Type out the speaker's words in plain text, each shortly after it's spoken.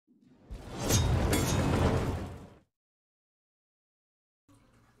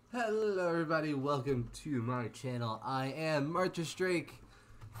Hello everybody, welcome to my channel. I am MartrysDrake,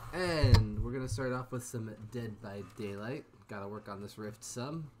 and we're gonna start off with some Dead by Daylight. Gotta work on this rift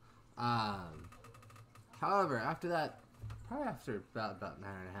some. However, after that, probably after about an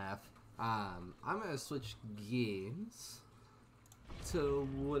hour and a half, I'm gonna switch games to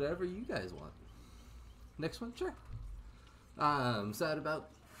whatever you guys want. Next one, sure. So at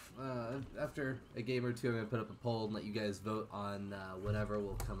about after a game or two, I'm going to put up a poll and let you guys vote on whatever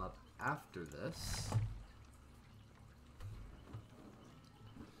will come up after this.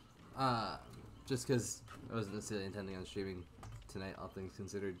 Just because I wasn't necessarily intending on streaming tonight, all things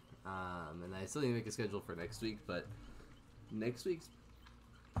considered. And I still need to make a schedule for next week, but next week's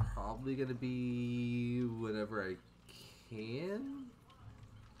probably going to be whenever I can.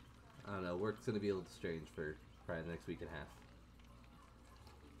 I don't know, work's going to be a little strange for probably the next week and a half.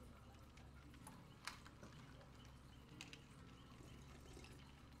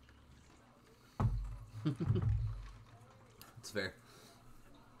 It's fair.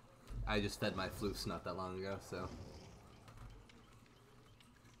 I just fed my floofs not that long ago, so.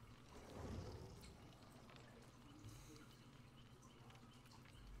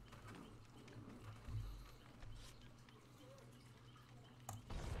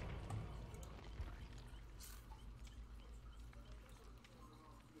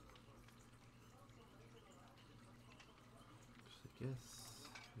 I guess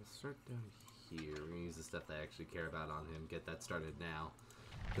we'll start down here. We're gonna use the stuff that I actually care about on him. Get that started now.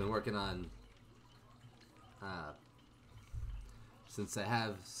 Been working on, since I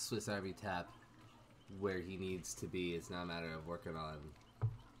have Swiss Army Tap where he needs to be, it's now a matter of working on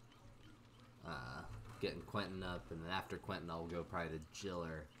getting Quentin up, and then after Quentin I'll go probably to Jill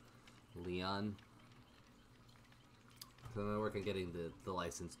or Leon. So I'm gonna work on getting the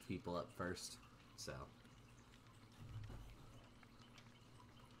licensed people up first, so.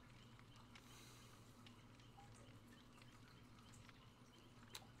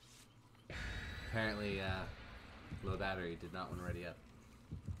 Apparently, low battery did not want to ready up.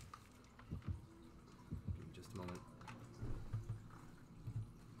 Give me just a moment.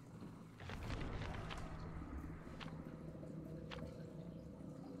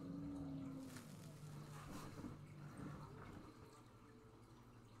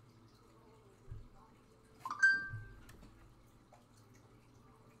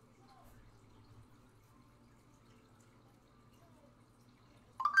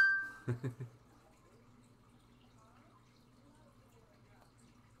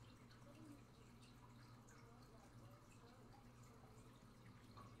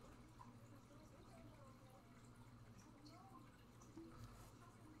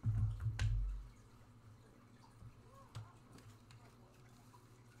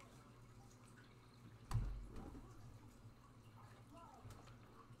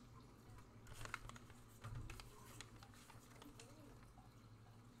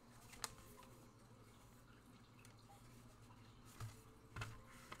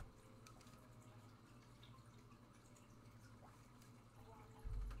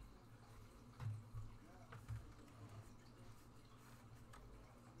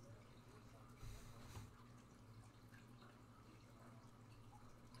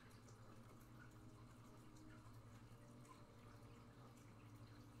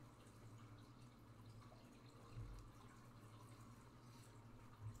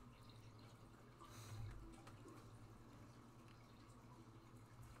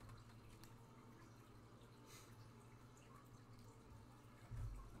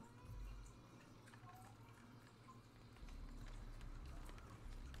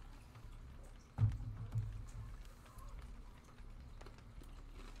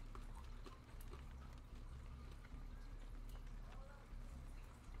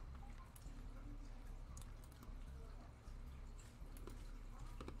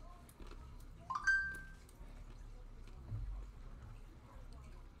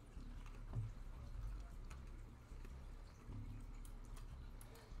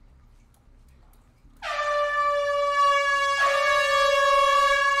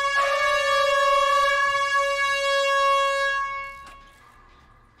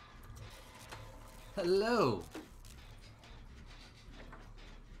 Hello.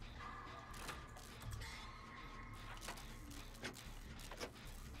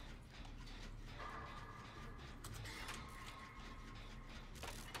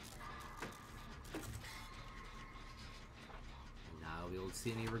 Now we won't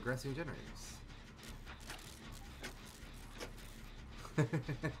see any regressing generators.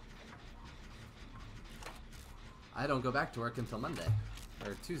 I don't go back to work until Monday.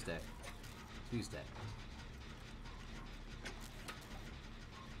 Or Tuesday.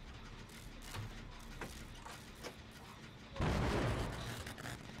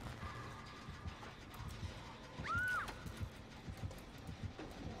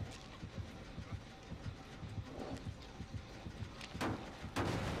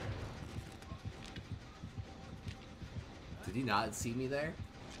 Did he not see me there?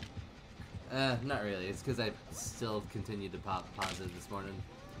 Not really. It's because I still continued to pop positive this morning.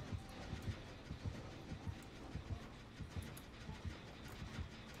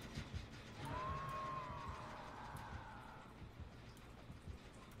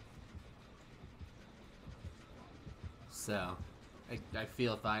 So, I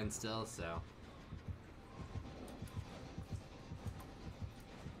feel fine still, so.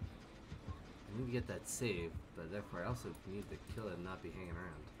 I need to get that save, but therefore I also need to kill it and not be hanging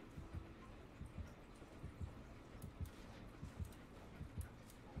around.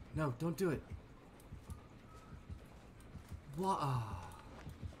 No, don't do it. What? Oh.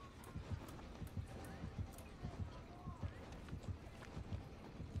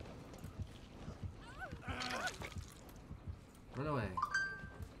 Run away.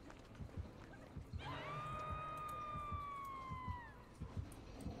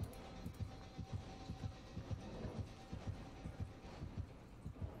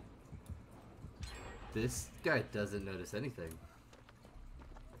 This guy doesn't notice anything.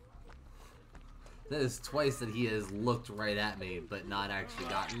 That is twice that he has looked right at me, but not actually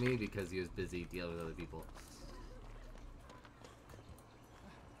gotten me because he was busy dealing with other people.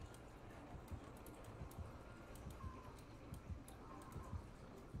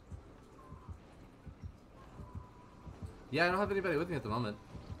 Yeah, I don't have anybody with me at the moment.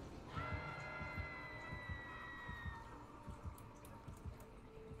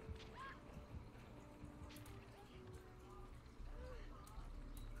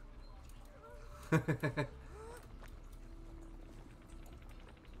 I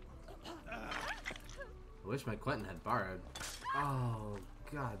wish my Quentin had borrowed. Oh,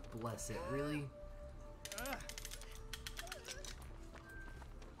 God bless it. Really?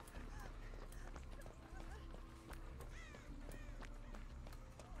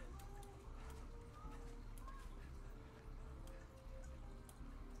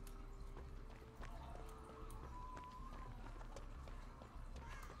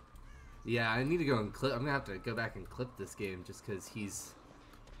 Yeah, I need to go and clip. I'm gonna have to go back and clip this game just because he's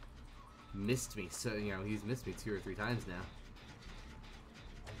missed me. So, you know, he's missed me 2 or 3 times now.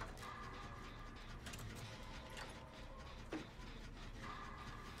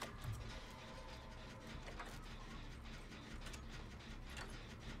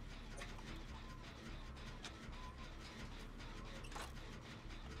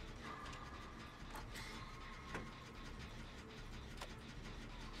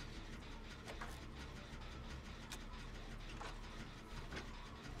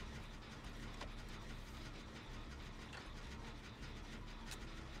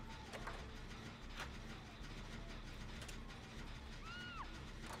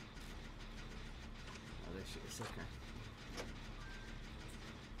 Okay.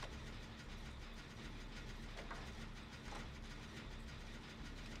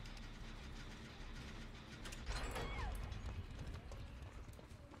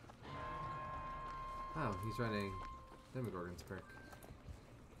 Oh, he's running Demogorgon's perk.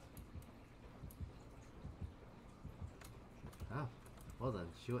 Oh, well then,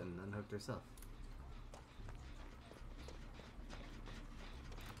 she went and unhooked herself.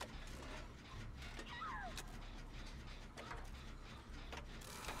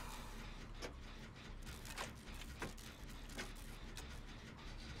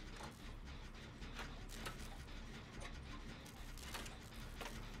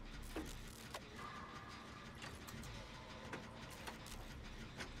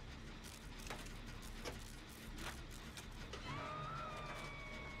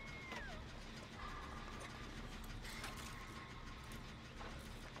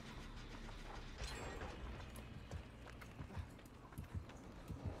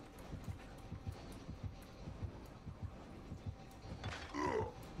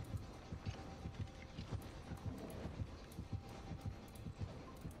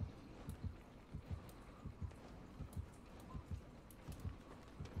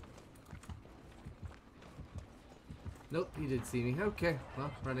 Nope, he did see me. Okay,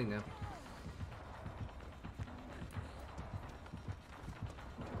 well, running now.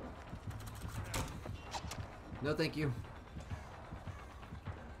 No, thank you.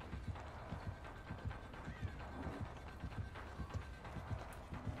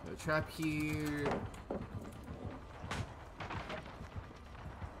 No trap here.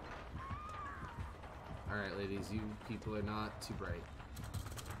 Alright, ladies, you people are not too bright.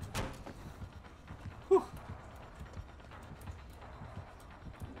 Whew.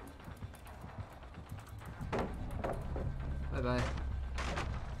 Bye-bye.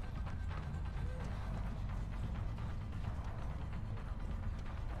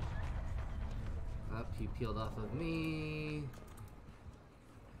 Up He peeled off of me.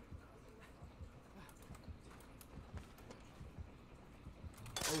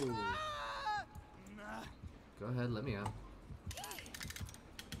 Oh. Go ahead, let me out.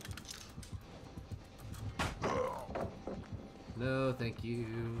 No, thank you.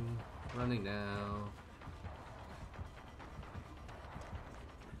 Running now.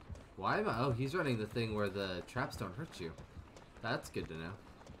 Why am I? Oh, he's running the thing where the traps don't hurt you. That's good to know.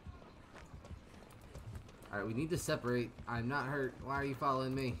 Alright, we need to separate. I'm not hurt. Why are you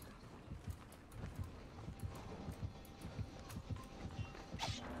following me?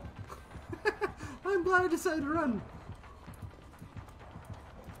 I'm glad I decided to run.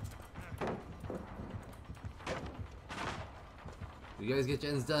 You guys get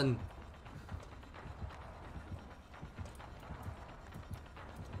gens done.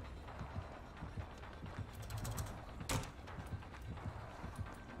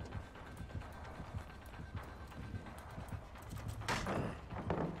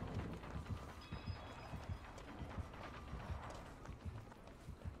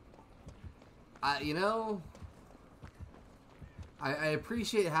 You know, I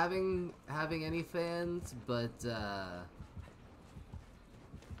appreciate having any fans, but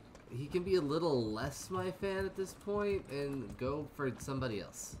he can be a little less my fan at this point and go for somebody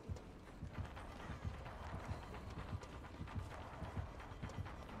else.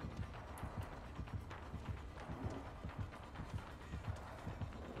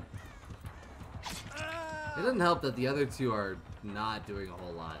 It doesn't help that the other two are not doing a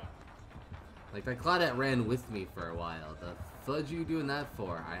whole lot. Like, that Claudette ran with me for a while. The fudge are you doing that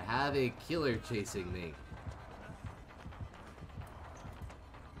for? I have a killer chasing me.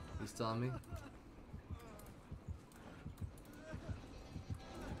 You still on me?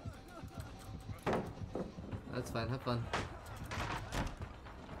 That's fine, have fun.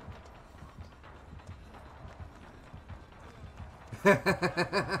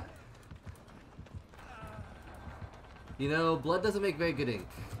 You know, blood doesn't make very good ink.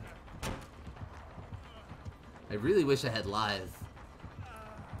 I really wish I had live.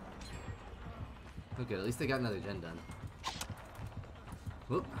 Okay, at least I got another gen done.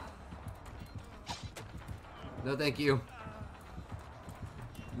 Whoop. No, thank you.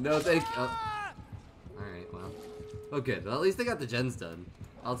 No, thank you. Oh. Alright, well. Oh, good. Well, at least I got the gens done.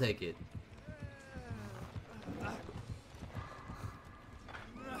 I'll take it.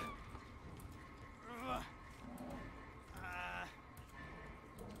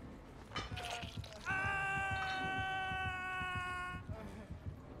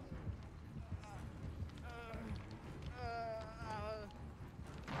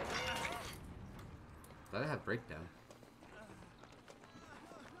 Thought I had breakdown.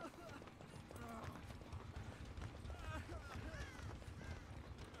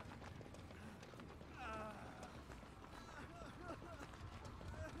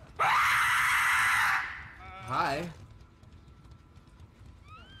 Hi.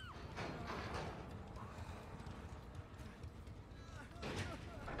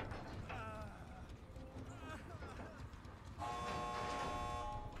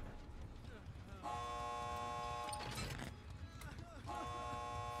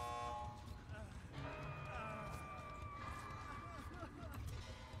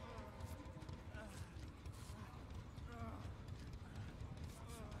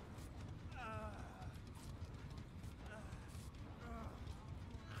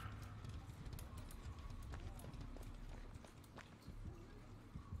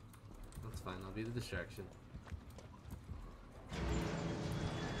 That's fine, I'll be the distraction.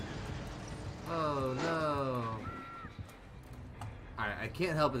 Oh no! Alright, I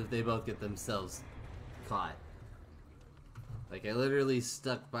can't help it if they both get themselves caught. Like, I literally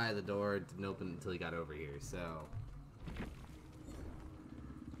stuck by the door, didn't open it until he got over here, so...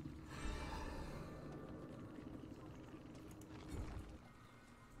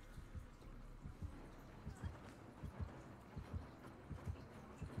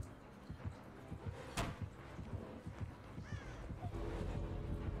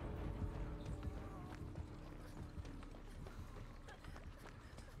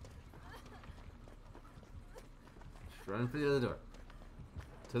 Run for the other door.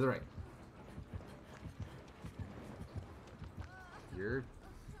 To the right. You're...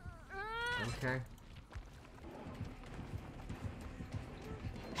 okay.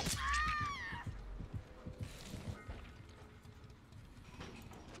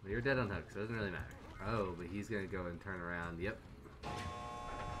 Well, you're dead on hook, so it doesn't really matter. Oh, but he's gonna go and turn around. Yep.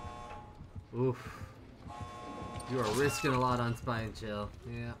 Oof. You are risking a lot on Spine Chill.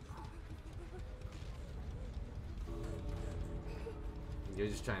 Yeah. You're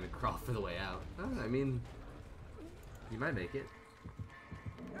just trying to crawl for the way out. I mean, you might make it.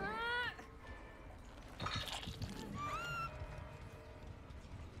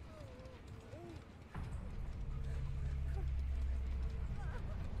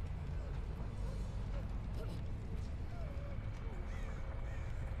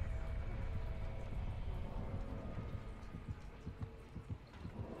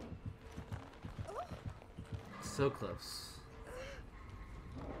 So close,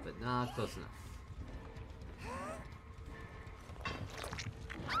 but not close enough.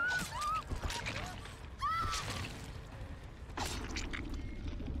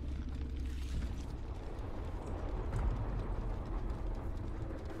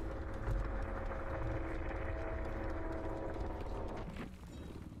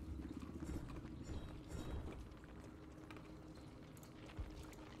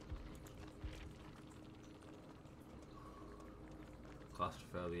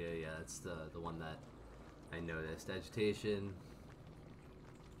 Claustrophobia, yeah, that's the one that I noticed. Agitation.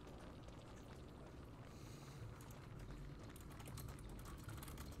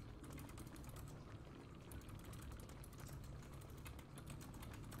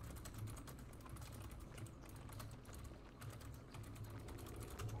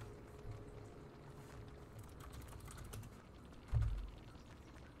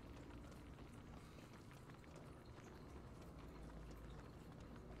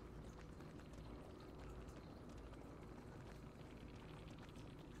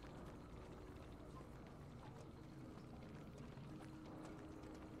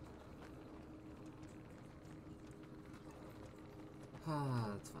 Ah,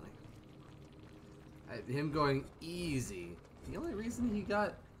 that's funny. Him going easy. The only reason he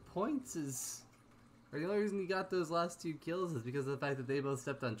got points is... Or the only reason he got those last 2 kills is because of the fact that they both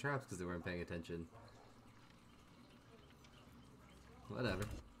stepped on traps because they weren't paying attention. Whatever.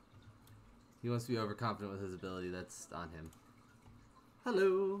 He wants to be overconfident with his ability, that's on him.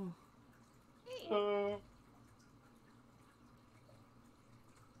 Hello! Hey.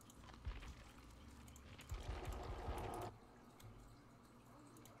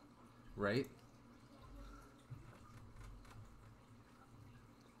 Right?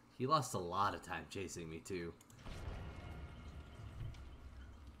 He lost a lot of time chasing me, too.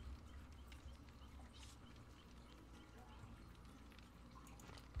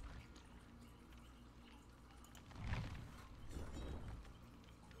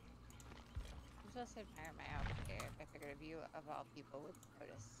 I'm supposed to admire my outfit here. I figured you, of all people, would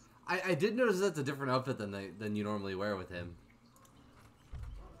notice. I did notice that's a different outfit than you normally wear with him.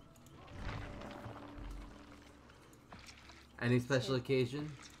 Any special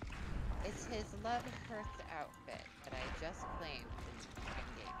occasion? It's his Love Hurts outfit that I just claimed in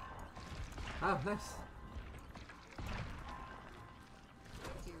gaming. Oh, nice. I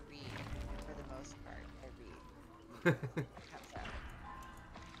do read, for the most part. I read. Comes out.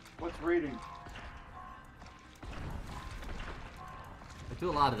 What's reading? I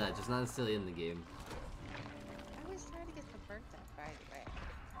do a lot of that, just not necessarily in the game. I was trying to get some burnt up, by the way.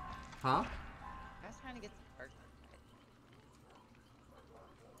 Huh? I was trying to get some burnt up.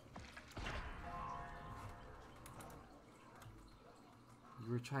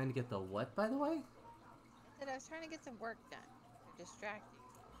 You were trying to get the what, by the way? I said I was trying to get some work done. You're distracting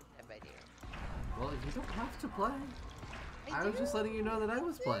me. By dear. Well, you don't have to play. I was do. just letting you know that I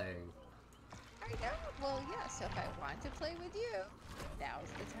was playing. I know. Well, yeah, so if I want to play with you,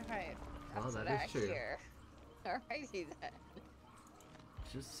 now's the time. Well, That's that what I is true. hear. Alrighty then.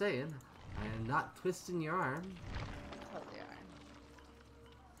 Just saying. I am not twisting your arm. You totally are.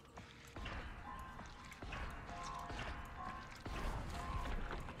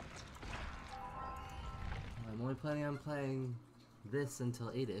 I'm only planning on playing this until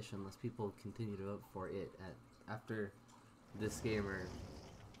 8-ish, unless people continue to vote for it. After this game or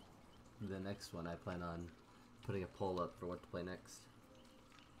the next one, I plan on putting a poll up for what to play next.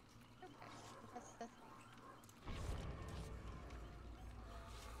 Okay. That's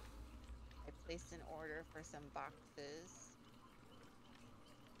I placed an order for some boxes.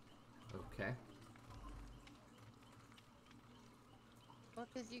 Okay. Well,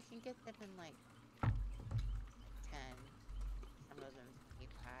 because you can get them in like 10. Some of them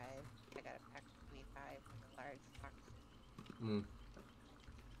 25. I got a pack of 25 with a large box. Mm.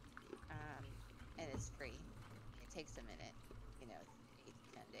 And it's free. It takes a minute. You know, it's 8 to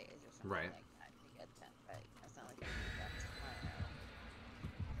 10 days or something Right. like that to get them. But it's not like I can do that tomorrow.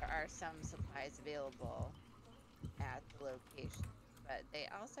 There are some supplies available at the location, but they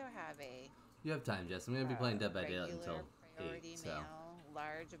also have a You have time, Jess. I'm going to be playing Dead by Daylight until regular 8, priority so... mail,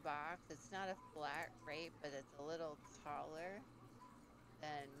 large box. It's not a flat rate, but it's a little taller.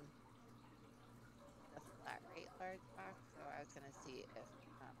 than the flat rate large box, so I was gonna see if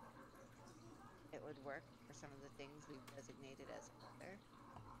it would work for some of the things we've designated as other,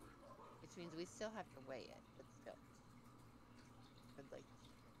 which means we still have to weigh it, but still would like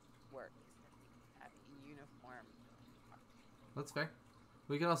work. Have a uniform. That's fair.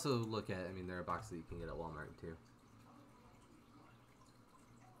 We can also look at, I mean, there are boxes you can get at Walmart too.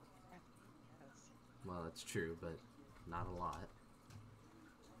 Well, that's true, but not a lot.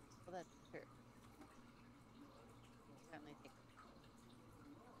 Well, that's true. Certainly take.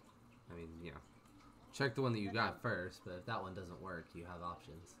 I mean, you know, check the one that you got first, but if that one doesn't work, you have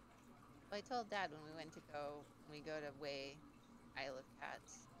options. Well, I told Dad when we went to go, when we go to weigh Isle of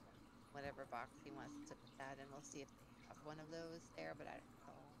Cats, whatever box he wants to put that in, we'll see if they have one of those there, but I don't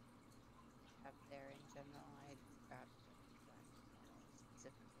know. Have there in general, I just grabbed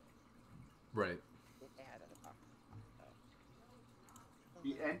specifically. Right. If they had other boxes. So.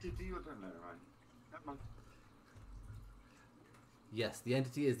 The entity was never mind. Never mind. Yes, the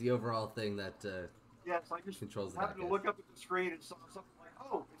entity is the overall thing that Yes, I just controls the happened to back look up at the screen and saw something like,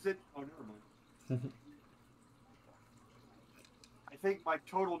 oh, is it? Oh, never mind. I think my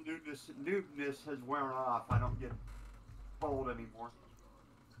total noobness has worn off. I don't get bold anymore.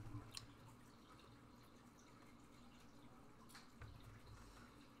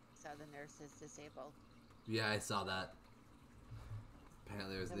 Saw the nurse is disabled. Yeah, I saw that.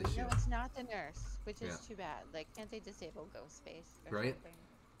 Apparently there was So an we issue. know it's not the nurse, which is Yeah. too bad. Like, can't they disable Ghostface or Right? something?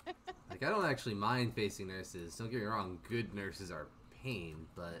 Like, I don't actually mind facing nurses. Don't get me wrong, good nurses are pain,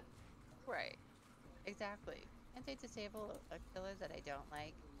 but... Right. Exactly. Can't they disable a killer that I don't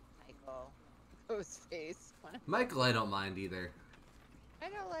like? Michael. Ghostface. One of Michael, I don't mind either. I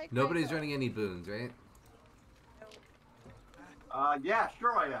don't like Nobody's Michael. running any boons, right? Yeah,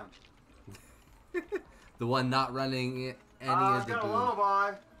 sure I am. The one not running any of I've the got a boons.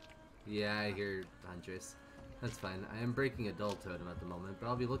 lullaby. Yeah, I hear Huntress. That's fine. I am breaking a dull totem at the moment, but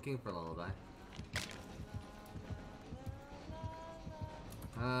I'll be looking for Lullaby.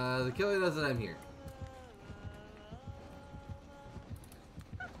 The killer knows that I'm here.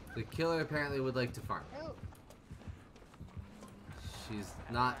 The killer apparently would like to farm. Oh, She's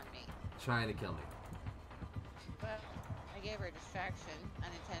not on me. trying to kill me. Well, I gave her a distraction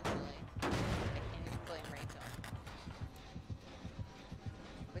unintentionally. I can't even blame Rachel.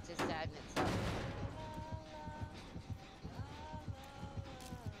 Which is sad in itself.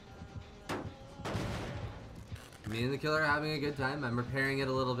 Me and the killer are having a good time. I'm repairing it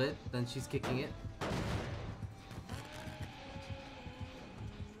a little bit, then she's kicking it.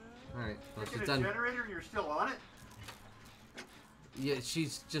 Alright, well You're she's in a done. generator and you're still on it? Yeah,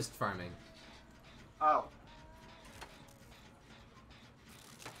 she's just farming. Oh.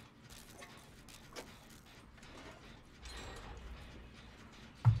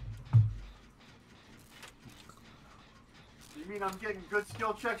 You mean I'm getting good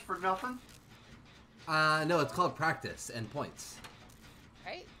skill checks for nothing? No, it's called practice and points.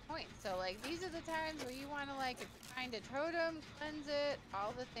 Right? Point. So, like, these are the times where you want to, like, find a totem, cleanse it,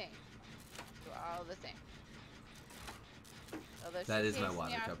 all the things. Do all the things. Although That she is my takes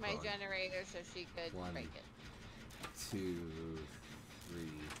water me cup off my going. generator so she could 1, break it. 2, 3,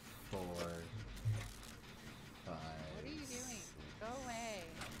 4, 5. What are you doing? Go away.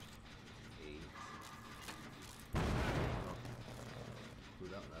 8. Oh. Blew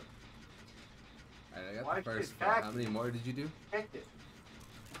that one up. Alright, I got Why the is she first four. attacking How many more did you do? Kicked it.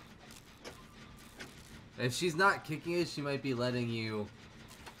 If she's not kicking it, she might be letting you...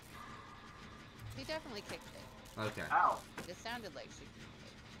 She definitely kicked it. Okay. Ow. It sounded like she kicked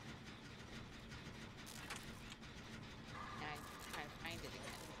it. Now I'm trying to find it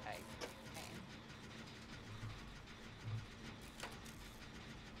again. Okay.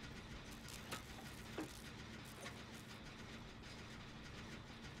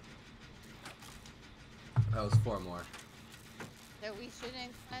 That was 4 more. So we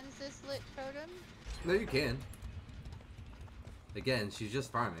shouldn't cleanse this lit totem? No, you can. Again, she's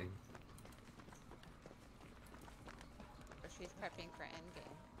just farming. Or she's prepping for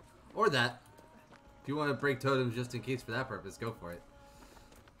endgame? Or that. If you want to break totems just in case for that purpose, go for it.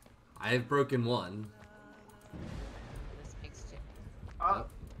 I have broken 1. This makes 2. Oh.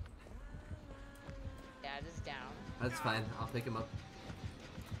 Dad is down. That's fine. I'll pick him up.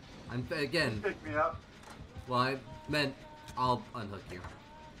 Again, Pick me up. well, I meant I'll unhook you.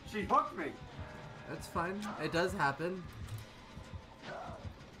 She hooked me. That's fine. It does happen.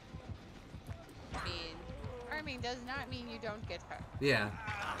 I mean, farming does not mean you don't get hurt. Yeah.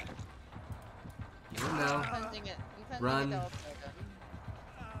 You know. Cleansing it. I'm cleansing Run. adult totem.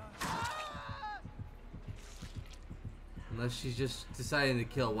 Unless she's just deciding to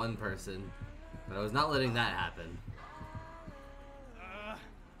kill one person. But I was not letting that happen.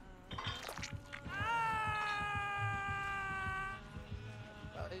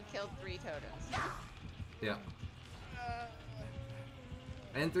 Well, we killed 3 totems. Yeah.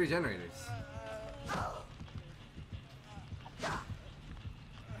 And 3 generators.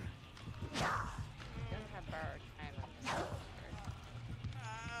 Don't have borrowed time on this one.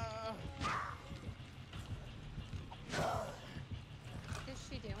 What is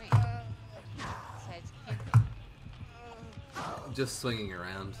she doing? Besides kicking. Just swinging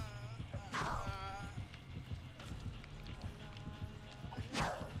around.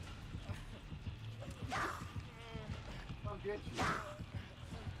 I'll get you.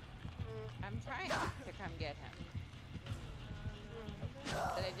 I'm trying to come get him.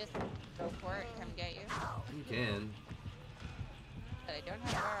 Did I just go for it and come get you? You can. But I don't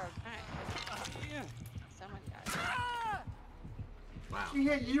have borrowed time. Someone got it. Wow. She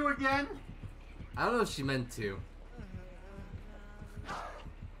hit you again? I don't know if she meant to.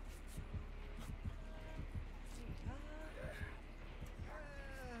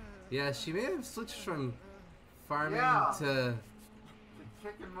 Yeah, she may have switched from farming Yeah. to... She's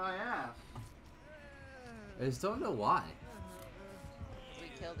kicking my ass. I just don't know why. We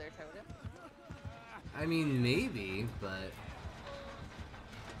killed their totem. I mean, maybe, but...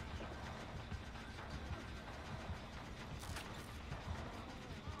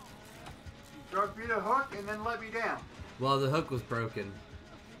 You drug me the hook and then let me down. Well, the hook was broken.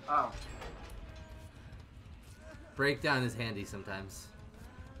 Oh. Breakdown is handy sometimes.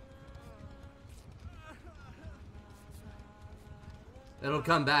 It'll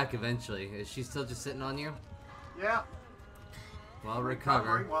come back eventually. Is she still just sitting on you? Yeah. Well, recover.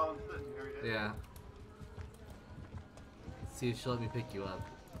 Recovering while I'm sitting here. Yeah. Let's see if she'll let me pick you up.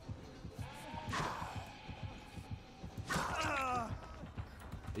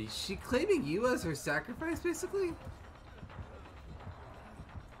 Is she claiming you as her sacrifice, basically?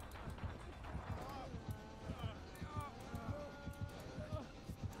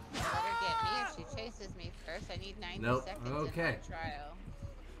 Let her get me if she chases me first. I need 90 Nope. seconds Okay. in my trial.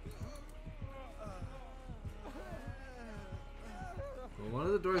 Well, one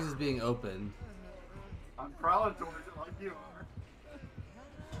of the doors is being opened. I'm crawling towards it like you are.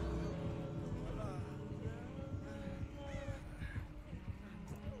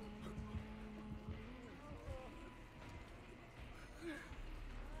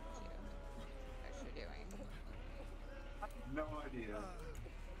 What's she doing? No idea.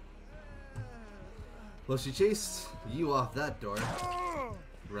 Well, she chased you off that door.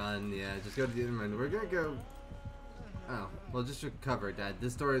 Run, yeah, just go to the other one. We're gonna go... Oh, well, just recover, Dad.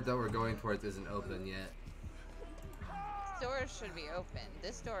 This door that we're going towards isn't open yet. Doors should be open.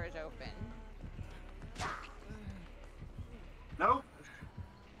 This door is open. Nope.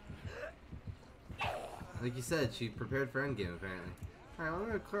 Like you said, she prepared for endgame, apparently. Alright, well, I'm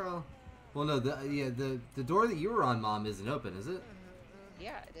gonna crawl... Well, no, the door that you were on, Mom, isn't open, is it?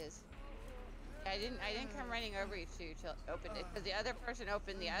 Yeah, it is. I didn't come running over you two till opened it because the other person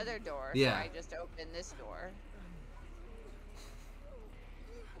opened the other door. Yeah. So I just opened this door.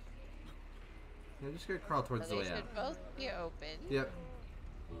 Yeah, just gonna crawl towards So the they way out. should both be open. Yep.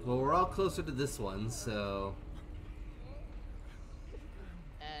 Well, we're all closer to this one, so...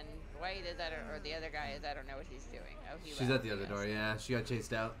 And White is at, or the other guy is, I don't know what he's doing. Oh, he She's left, at the other yes. door, yeah. She got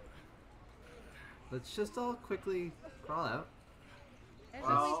chased out. Let's just all quickly crawl out. There's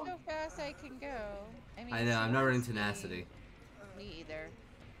Well- only so fast I can go. I mean, I know, she I'm not running wants me. tenacity. Me either.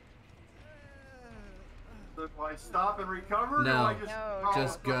 So do I stop and recover? Or No. do I just, No, crawl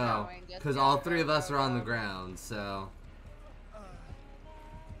Just and fuck go. out? going, just Because go, all go, 3 of us go, are on the go. ground, so...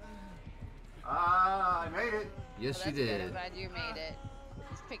 Ah, I made it. Yes, Well, you that's good. I'm did. glad you made it.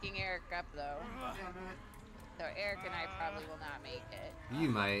 He's picking Eric up though. Damn it. So Eric and I probably will not make it. You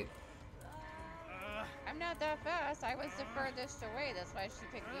might. I'm not that fast. I was the furthest away. That's why she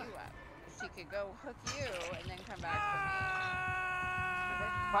picked you up. She could go hook you and then come back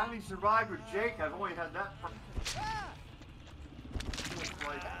I finally survived with Jake. I've only had that for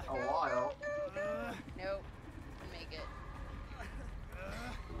like a while. for me. Nope. Didn't make it.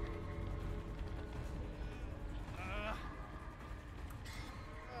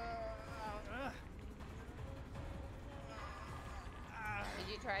 Did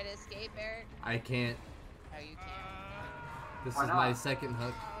you try to escape, Eric? I can't. Oh, you can't. This Why is not? my second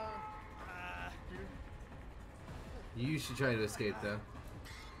hook. You should try to escape, though.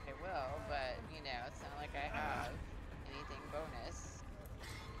 I will, but you know, it's not like I have anything bonus.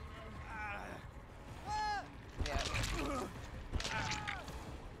 Yeah.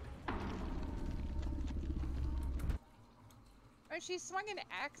 she swung an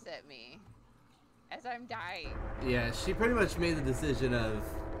axe at me as I'm dying. Yeah, she pretty much made the decision of...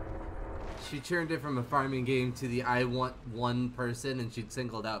 She turned it from a farming game to the I want one person, and she'd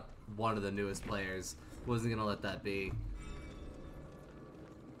singled out one of the newest players. Wasn't gonna let that be.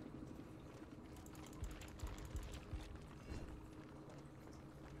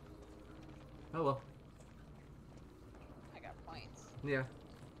 Oh well. I got points. Yeah.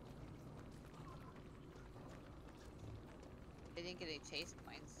 I didn't get any chase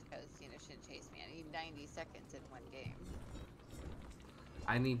points because, you know, she didn't chase me. I need 90 seconds in one game.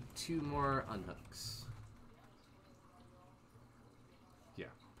 I need 2 more unhooks. Yeah,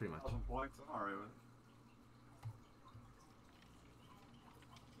 pretty much. 1,000 points. I'm alright with it.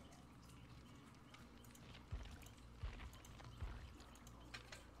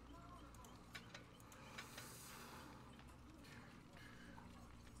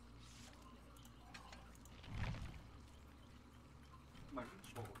 My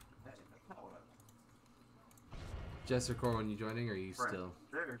controller. Hey, that's not what I Jess or Corwin, you joining, or are you Right. still?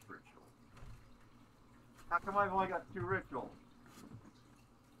 There's ritual. How come I've only got 2 rituals?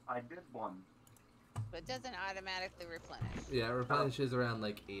 I did one. But it doesn't automatically replenish. Yeah, it replenishes around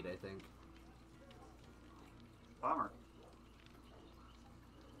like 8, I think. Bummer.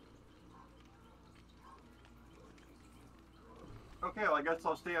 Okay, well I guess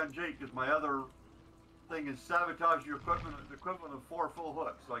I'll stay on Jake because my other thing is sabotage your equipment, the equivalent of 4 full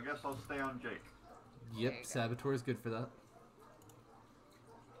hooks. So I guess I'll stay on Jake. There Yep, you go. Saboteur is good for that.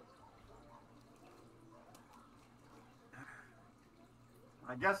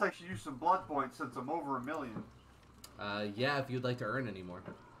 I guess I should use some blood points since I'm over 1 million. Yeah, if you'd like to earn any more.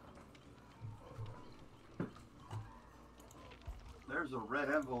 There's a red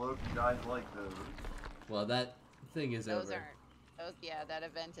envelope. You guys like those? Well, that thing is Those over. aren't. Those, yeah, that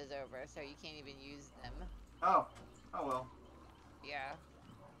event is over, so you can't even use them. Oh, oh well. Yeah.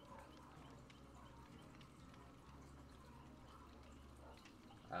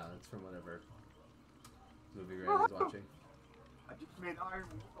 It's from whatever movie Ray was watching. I just made Iron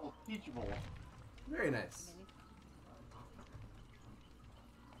World teachable. Very nice.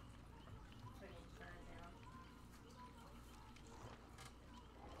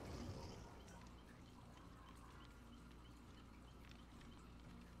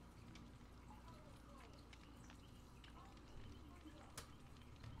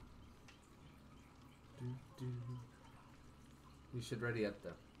 You should ready up though.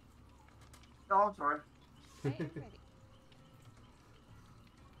 Oh, I'm sorry. I am ready.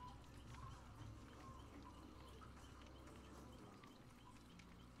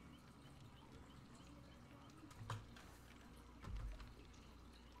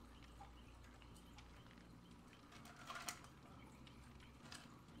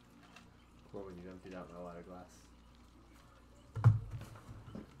 Or when you don't do that with a lot of glass.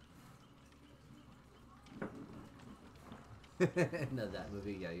 No, that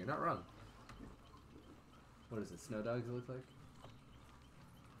movie, yeah, you're not wrong. What is it, Snow Dogs it look like?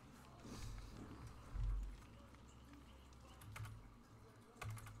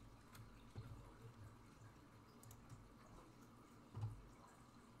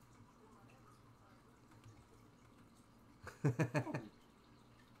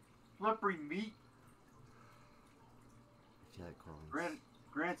 Slippery meat I feel like Corwin's...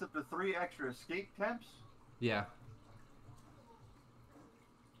 grants up to 3 extra escape temps. Yeah.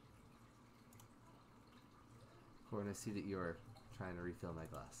 Corwin, I see that you're trying to refill my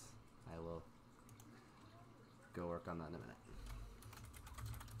glass. I will go work on that in a minute.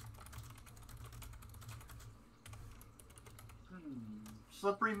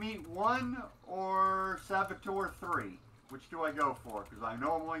 Slippery meat 1 or Saboteur 3? Which do I go for? Because I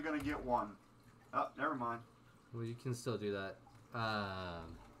know I'm only going to get 1. Oh, never mind. Well, you can still do that.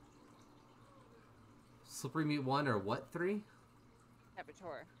 Slippery Meat 1 or what 3?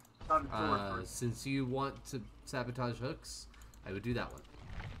 Saboteur. Saboteur 3. Since you want to sabotage hooks, I would do that one.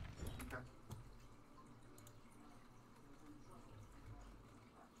 Okay.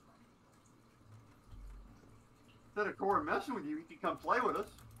 Instead of Corey messing with you, he can come play with us.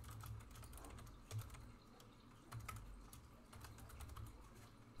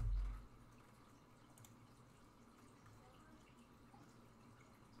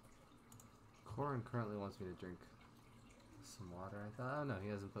 Corin currently wants me to drink some water, I thought. Oh no, he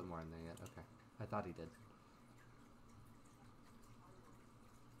hasn't put more in there yet. Okay. I thought he did.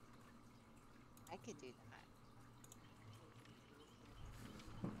 I could do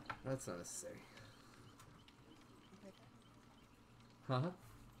that. That's not necessary. Okay. Huh?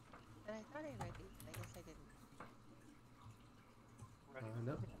 But I thought I read these, but I guess I didn't.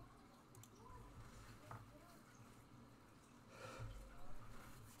 Nope.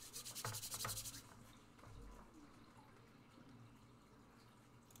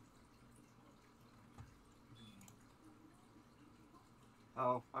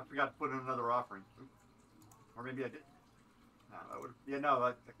 Oh, I forgot to put in another offering. Oops. Or maybe I did. No, that would. Yeah, no.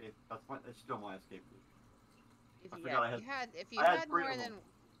 That's okay. That's fine. It's still my escape route. If I you, forgot I if you I had had three more of than, them.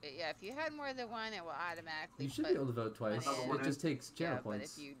 yeah, if you had more than one, it will automatically You should put be able to vote twice. Another one It just takes channel yeah,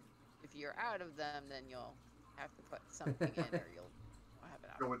 points. but if you're out of them, then you'll have to put something in, or you'll have an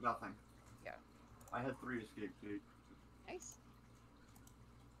Go option. with nothing. Yeah. I had 3 escape routes. Nice.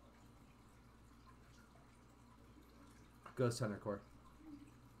 Ghost Hunter Core.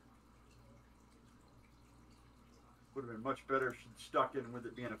 Would have been much better if she'd stuck in with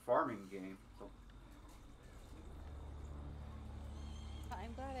it being a farming game. So. Well,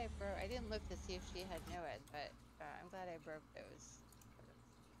 I'm glad I broke. I didn't look to see if she had no ed, but I'm glad I broke those.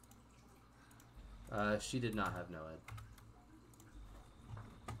 She did not have no ed.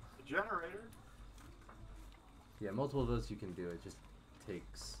 The generator. Yeah, multiple votes you can do. It just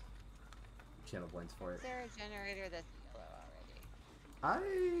takes channel points for it. Is there a generator that's yellow already?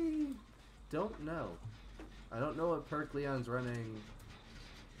 I don't know. I don't know what perk Leon's running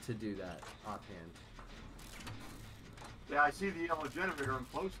to do that offhand. Yeah, I see the yellow generator. I'm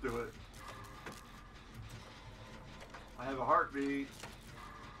close to it. I have a heartbeat.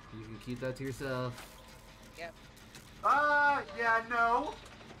 You can keep that to yourself. Yep. Yeah, no.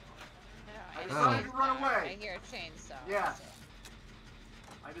 No, I decided to run away. I hear a chainsaw. Yes. So.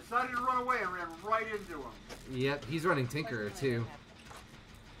 I decided to run away and ran right into him. Yep, he's running Tinkerer too.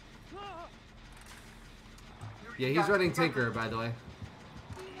 Yeah, he's running Tinkerer, by the way.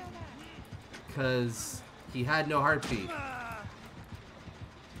 Do you know that? Because he had no heartbeat.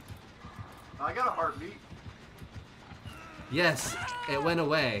 I got a heartbeat. Yes, it went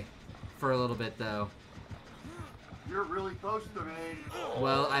away for a little bit though. You're really close to me.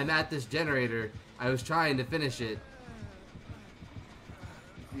 Well, I'm at this generator. I was trying to finish it.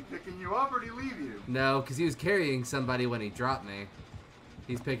 Is he picking you up or did he leave you? No, because he was carrying somebody when he dropped me.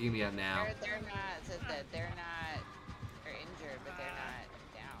 He's picking me up now. They're not. It says that they're not. They're injured, but they're not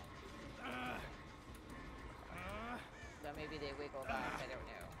down. So maybe they wiggle back. I don't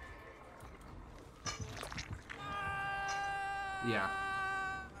know. Yeah.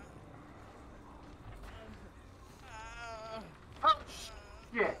 Oh,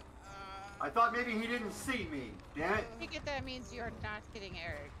 shit. I thought maybe he didn't see me. Damn it. I think that means you're not getting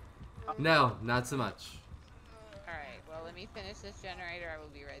Eric. No, not so much. Alright, well, let me finish this generator. I will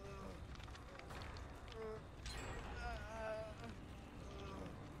be right back.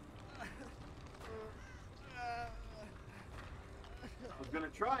 I was gonna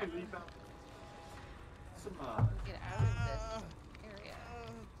try and leave out some, Get out of this area.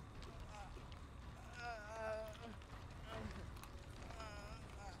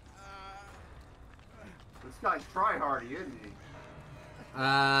 This guy's try-hardy, isn't he?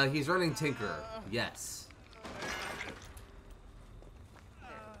 He's running Tinkerer. Yes.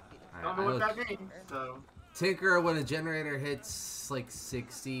 Don't know what that means, so... Tinkerer, when a generator hits like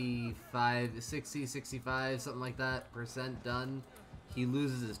 65, something like that, % done, he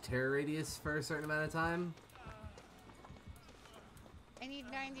loses his terror radius for a certain amount of time. I need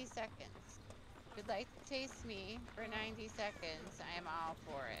 90 seconds. If you'd like to chase me for 90 seconds, I am all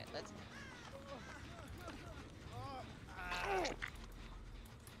for it. Let's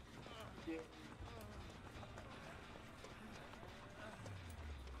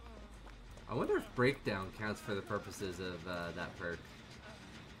I wonder if breakdown counts for the purposes of that perk.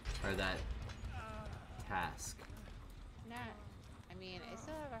 Or that task. not. I mean, I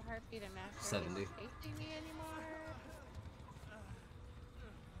still have a heartbeat. I'm not sure 70. if he's chasing me anymore.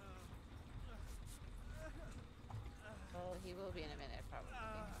 Well, he will be in a minute, probably.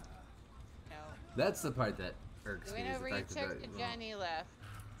 No. That's the part that irks me. Going Is over, the you fact that took the Jenny left.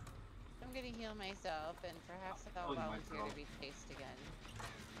 I'm gonna heal myself, and perhaps I'll volunteer to be chased again.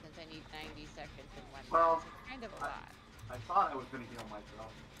 Since I need 90 seconds in one Well, match. It's kind of a lot. I thought I was gonna heal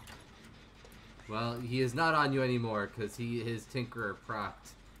myself. well, he is not on you anymore because his Tinkerer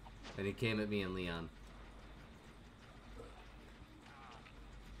procced. And he came at me and Leon.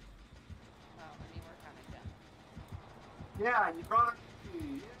 Well, let me work on it then. Yeah, you brought it.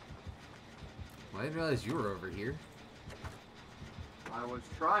 Well, I didn't realize you were over here. I was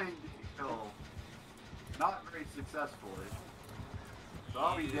trying to kill, not very successfully. So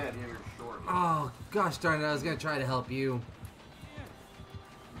I'll be dead here shortly. Oh, gosh darn it, I was going to try to help you.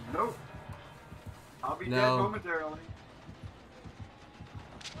 Nope. I'll be dead No. momentarily.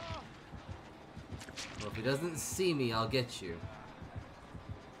 Well, if he doesn't see me, I'll get you.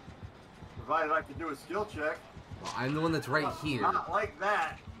 Provided I can do a skill check. Well, I'm the one that's right here. Not like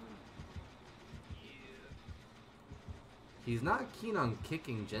that. He's not keen on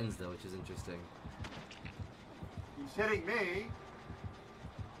kicking gens, though, which is interesting. He's hitting me.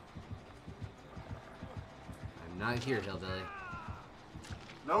 Not here, hillbilly.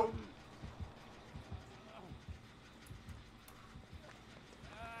 Nope.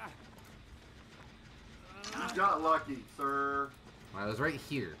 You got lucky, sir. I was right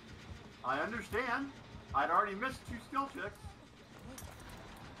here. I understand. I'd already missed 2 skill checks.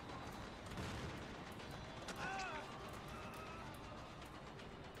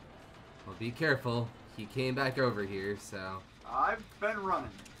 Well, be careful. He came back over here, so... I've been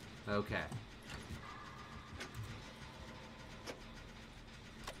running. Okay.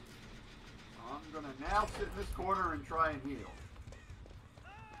 I'm gonna now sit in this corner and try and heal.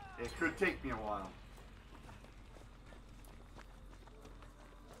 It could take me a while.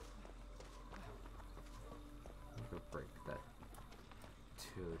 I'll go break that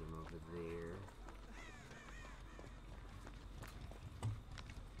totem over there.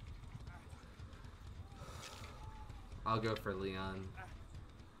 I'll go for Leon.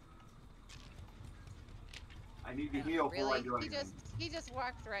 I need to heal before I Really? do anything. He just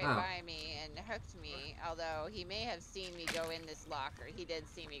walked right Oh. by me and hooked me. Although he may have seen me go in this locker. He did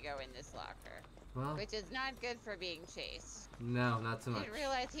see me go in this locker, Well, which is not good for being chased. no, not so much. Didn't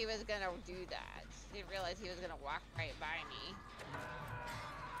realize he was gonna do that. Didn't realize he was gonna walk right by me.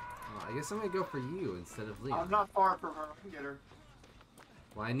 Well, I guess I'm gonna go for you instead of Leon. I'm not far from her. I can get her.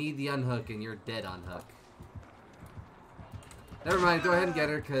 Well, I need the unhook, and you're dead on hook. Never mind, go ahead and get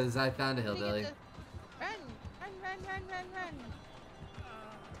her, because I found a hillbilly. Run! Run, run, run, run, run!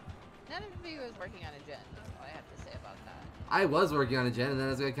 None of you was working on a gen, that's all I have to say about that. I was working on a gen, and then I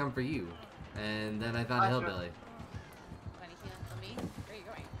was gonna come for you. And then I found a Gotcha. hillbilly. Want to heal for me? Where are you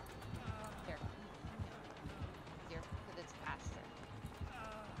going? Here. Here, because it's faster.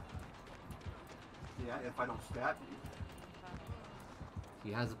 Yeah, if I don't stab you.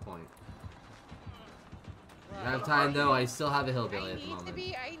 He has a point. You Well, have time, though. I still have a hillbilly I at the moment.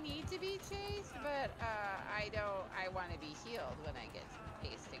 I need to be chased, but I want to be healed when I get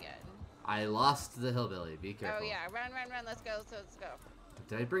chased again. I lost the hillbilly. Be careful. Oh yeah, run, run, run! Let's go, let's go.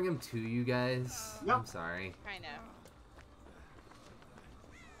 Did I bring him to you guys? Yep. I'm sorry. Kind of.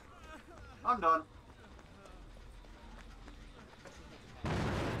 I'm done.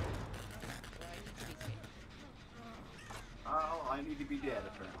 Oh, I need to be dead,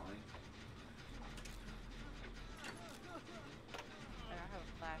 apparently. I don't have a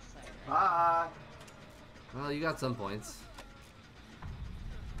flashlight. Right? Bye. Well, you got some points.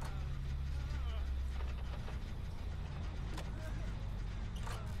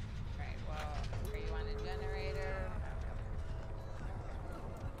 Right, well, are you on a generator?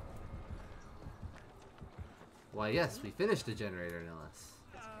 Why, yes, we finished the generator, no less.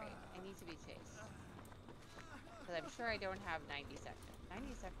 That's great. I need to be chased. Because I'm sure I don't have 90 seconds.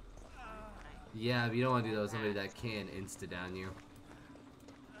 90 seconds is a long time. Yeah, but you don't want to do that with somebody that can insta-down you.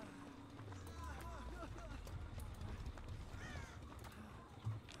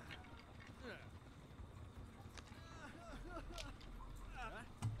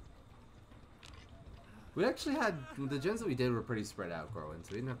 We actually had, the gens that we did were pretty spread out growing, so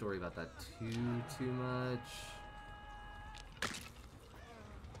we didn't have to worry about that too much.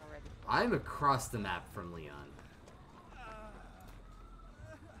 Already. I'm across the map from Leon.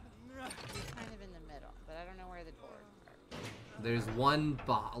 He's kind of in the middle, but I don't know where the doors are. There's one,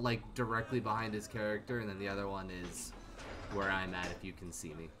 like, directly behind his character, and then the other one is where I'm at, if you can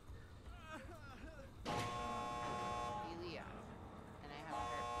see me. Be Leon. And I have a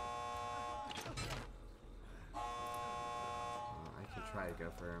heartbeat. I can try to go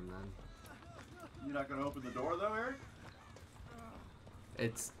for him then. You're not gonna open the door though, Eric?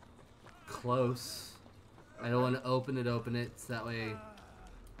 It's close. I don't want to open it, so that way...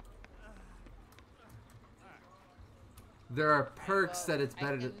 There are perks that it's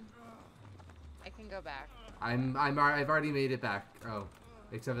better to... I can go back. I've already made it back. Oh,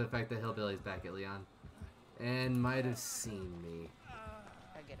 except for the fact that Hillbilly's back at Leon. And might have seen me.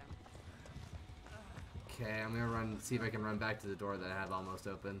 I'll get him. Okay, I'm gonna see if I can run back to the door that I have almost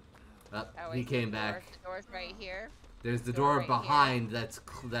open. Oh, Oh, he I see came the back. door. The door's right here. There's the door door right behind that's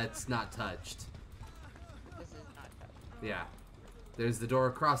not touched. This is not touched. Yeah. There's the door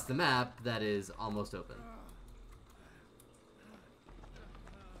across the map that is almost open.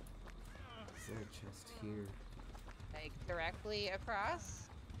 Is there a chest here? Like directly across.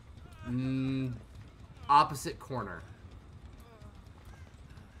 Opposite corner.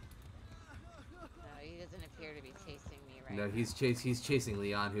 No, he doesn't appear to be chasing me right No, now. he's chasing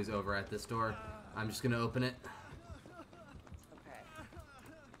Leon, who's over at this door. I'm just gonna open it. Okay.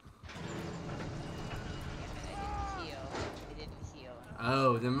 Damn it, I didn't heal. I didn't heal.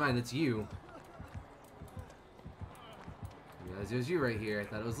 Oh, never mind, it's you. Realized it was you right here. I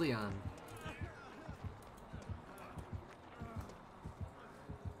thought it was Leon.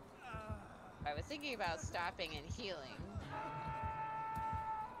 thinking about stopping and healing.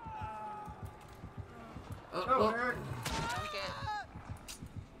 Oh, Eric. Don't get.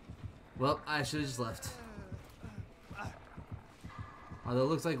 well, I should have just left. Although it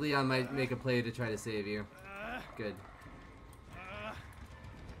looks like Leon might make a play to try to save you. Good.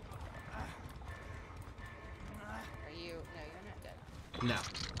 Are you? No, you're not dead. No.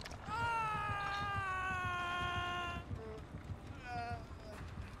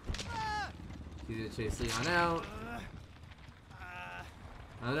 He's gonna chase Leon out.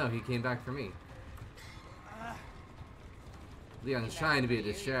 Oh no, he came back for me. Leon's trying to be a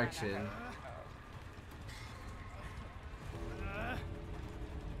distraction. I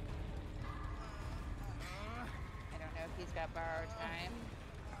don't know if he's got borrowed time.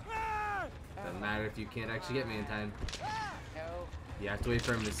 Doesn't matter if you can't actually get me in time. Nope. You have to wait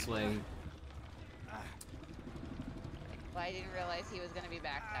for him to swing. Well, I didn't realize he was going to be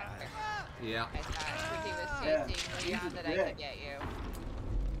back there. Yeah. I thought because he was Yeah, chasing he's Leon a that I dick. could get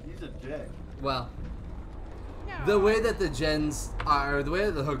you. He's a dick. Well, No. the way that the gens are, the way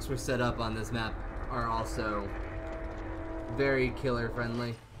that the hooks were set up on this map are also very killer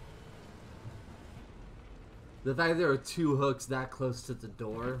friendly. The fact there are 2 hooks that close to the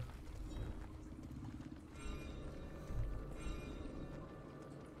door.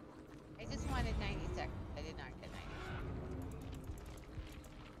 I just wanted 90 seconds. I did not get 90.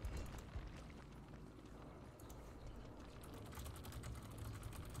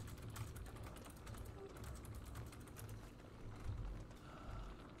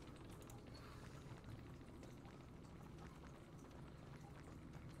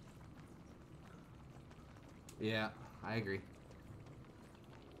 Yeah, I agree.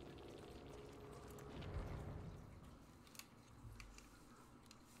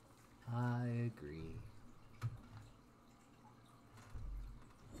 I agree.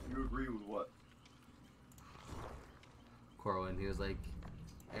 You agree with what? Corwin, he was like,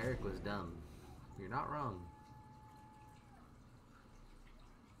 Eric was dumb. You're not wrong.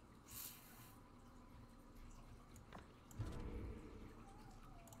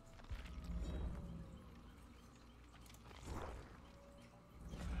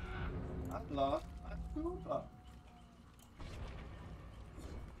 I lost my toolbox.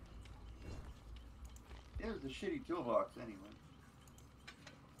 It was a shitty toolbox anyway.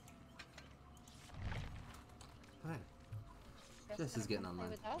 Hi. Jess Jess is gonna getting come play online.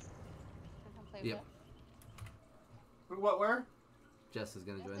 with us? Gonna come play Yep. with us? Who, what, where? Jess is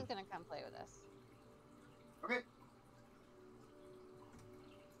gonna Jess join. is gonna come play with us. Okay.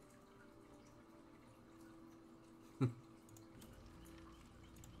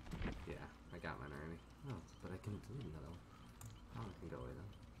 Yeah, I got mine already. Oh, but I can delete another one. Oh, I can go away then.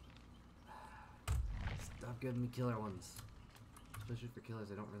 Stop giving me killer ones. Especially for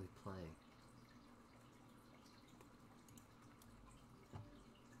killers I don't really play.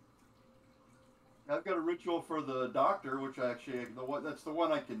 I've got a ritual for the doctor, which actually that's the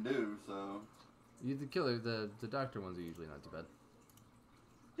one I can do. So You the killer, the doctor ones are usually not too bad.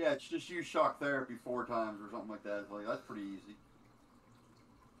 yeah, it's just use shock therapy 4 times or something like that. It's like that's pretty easy.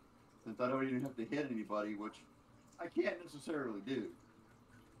 Since I don't even have to hit anybody, which I can't necessarily do.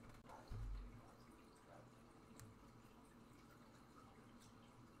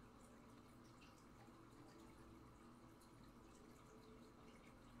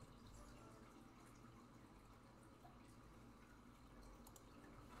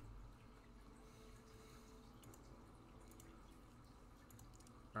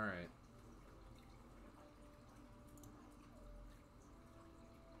 Alright.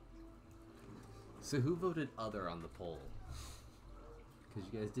 So who voted other on the poll? Because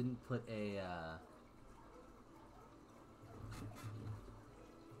you guys didn't put a,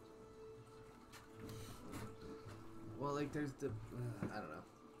 Well, like, there's the... I don't know.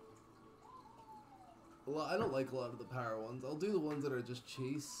 Well, I don't like a lot of the power ones. I'll do the ones that are just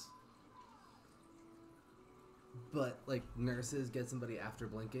chase. But, like, nurses get somebody after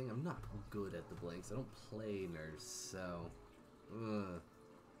blinking. I'm not good at the blinks. I don't play nurse, so... Ugh.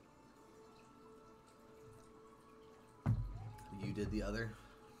 You did the other?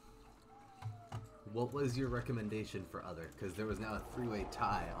 What was your recommendation for other? Because there was now a 3-way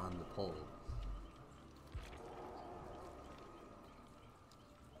tie on the poll.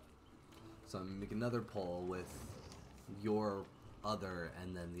 So I'm going to make another poll with your other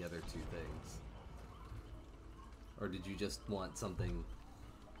and then the other 2 things. Or did you just want something...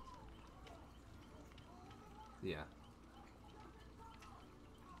 Yeah.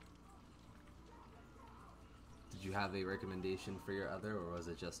 Did you have a recommendation for your other, or was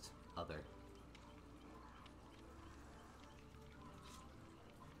it just other?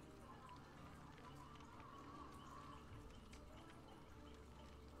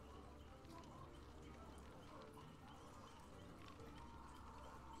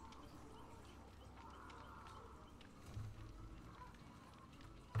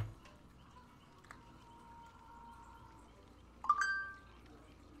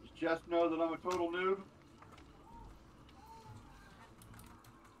 Just know that I'm a total noob.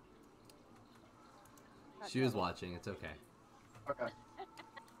 She was watching. It's okay. Okay.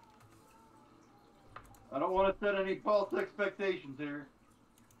 I don't want to set any false expectations here.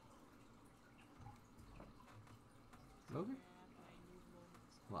 Okay.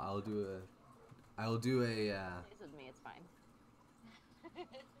 Well, I'll do a. This with me, it's fine.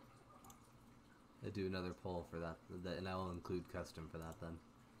 I do another poll for that, and I will include custom for that then.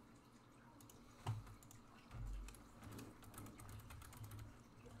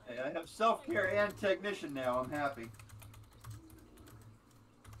 Hey, I have self-care and technician now. I'm happy.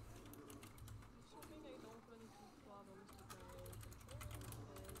 Assuming I don't run into problems with my controller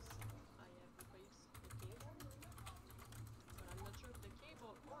because I have replaced the cable. But I'm not sure if the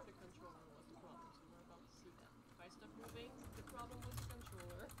cable or the controller was the problem, so we're about to see that. If I stop moving, the problem was the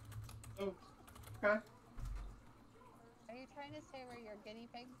controller. Oh, okay. Are you trying to say we're your guinea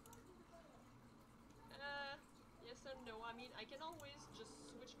pig? Yes and no. I mean, I can always just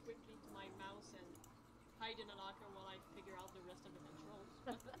switch quickly to my mouse and hide in a locker while I figure out the rest of the controls.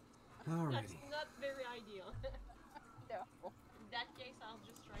 That's Alrighty. not very ideal. No. In that case, I'll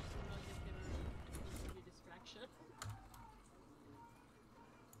just try to run the killer and be a distraction.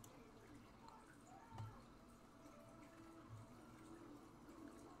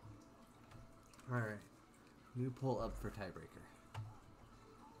 Alright. New poll up for tiebreaker.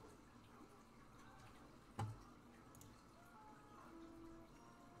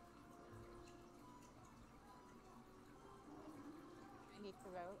 I need to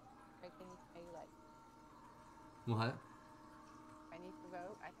vote. I can tell you like. What? I need to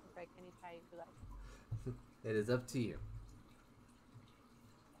vote. I can break any tie you like. It is up to you.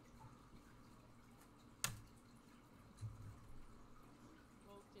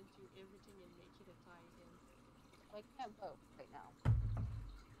 Vote into everything and make it a tie again. Well, I can't vote right now.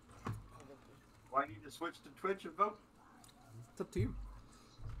 Do I need to switch to Twitch and vote? It's up to you.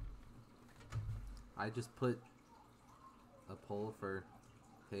 I just put a poll for,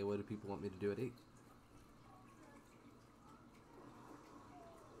 hey, what do people want me to do at 8?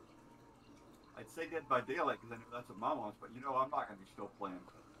 I'd say Dead by Daylight because I know that's what Mom wants, but you know I'm not going to be still playing.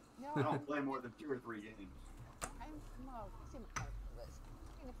 No, I don't play more than 2 or 3 games. I'm well. See my heart for this.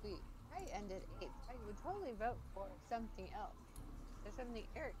 Even if I ended 8, I would totally vote for something else. There's something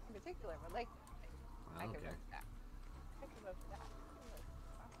Eric in particular would like. I could vote for that. I could vote for that.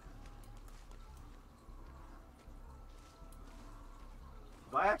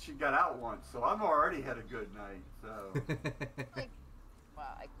 I actually got out once, so I'm already had a good night. So Like,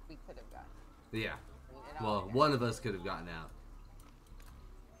 well, we could have gotten. Yeah. In all Well, fairness. one of us could have gotten out.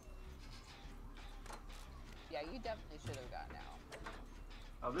 Yeah, you definitely should have gotten out.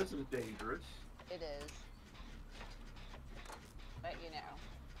 oh, this is dangerous. It is. But you know.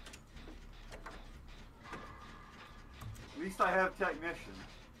 At least I have technician.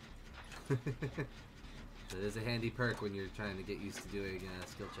 That is a handy perk when you're trying to get used to doing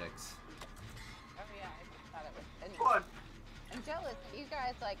skill checks. Oh yeah, I just thought it was. And Fun. I'm jealous. You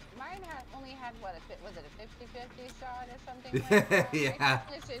guys like mine only had what was it a 50-50 shot or something like that? Yeah. My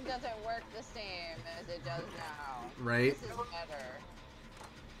technician doesn't work the same as it does now. Right? This is better.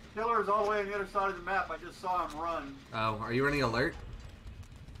 Killer's all the way on the other side of the map. I just saw him run. Oh, are you running alert?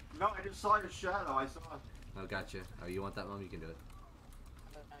 No, I just saw his shadow. I saw. Oh, gotcha. Oh, you want that one? You can do it.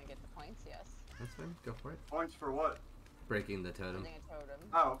 I was gonna get the points, yes. That's fine. Go for it. Points for what? Breaking the totem. Building a totem.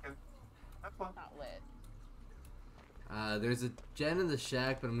 Oh, okay. That's fun. Not lit. There's a gen in the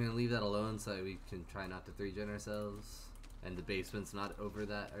shack, but I'm going to leave that alone so we can try not to 3-gen ourselves. And the basement's not over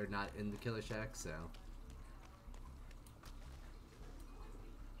that, or not in the killer shack, so.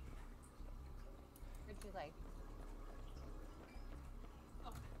 What'd you like?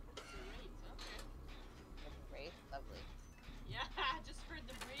 Oh, great. Okay. Great, lovely. Yeah, I just heard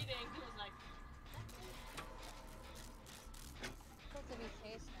the breathing. It was like. Supposed to be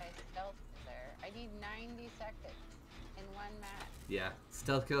chased by a stealth killer. I need 90 seconds in one match. Yeah,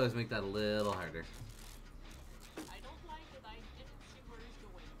 stealth killers make that a little harder. I don't like it. I didn't see where he's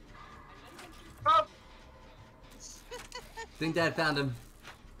going. I let him Oh! Think Dad found him.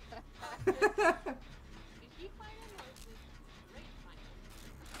 Did he find him or did Drake find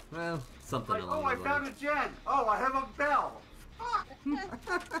him? Well, something Like, along oh, I those found lines. a gen. Oh, I have a bell. Fuck.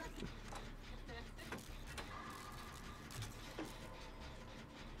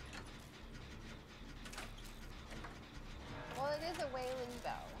 Well, it is a wailing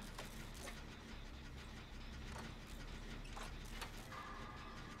bell.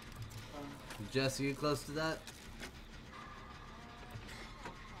 Jess, are you close to that?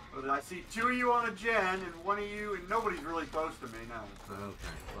 But I see 2 of you on a gen and 1 of you, and nobody's really close to me now. So. Okay,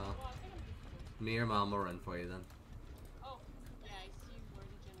 well, Well, I think I'm good to go. me or mom will run for you then. Oh, yeah, I see where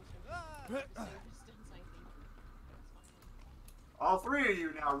the gen is going. Same distance, I think. That's fine. All 3 of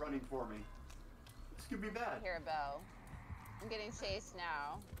you now running for me. This could be bad. Hear a bell. I'm getting chased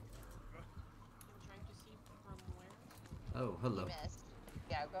now. I'm trying to see from where. Oh, hello. You missed.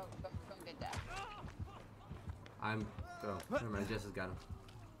 Yeah, go get that. I'm. Oh, never mind. Jess has got him.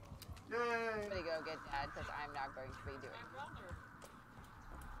 Yay! Somebody go get Dad, because I'm not going to be doing it. Brother.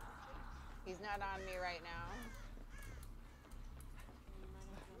 He's not on me right now.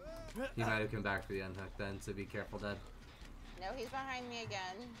 He might have come back for the unhook then, so be careful, Dad. No, he's behind me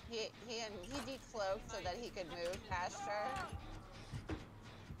again. He decloaked so that he could move faster.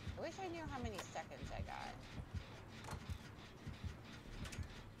 I wish I knew how many seconds I got.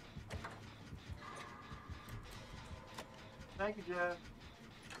 Thank you, Jeff.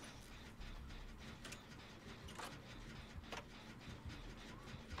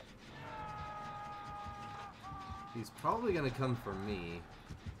 He's probably gonna come for me.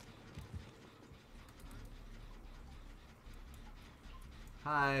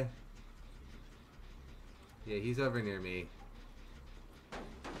 Hi. Yeah, he's over near me.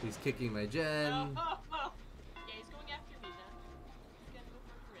 He's kicking my gen. Oh, oh, oh. Yeah, he's going after me then. You gotta go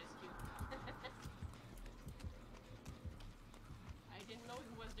for the rescue. I didn't know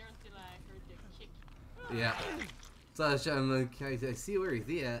he was there until I heard the kick. Yeah. So I'm like, I see where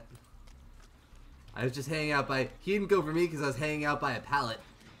he's at. I was just hanging out by. He didn't go for me because I was hanging out by a pallet.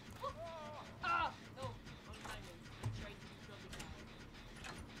 Ah! No! On timing. I tried to kill the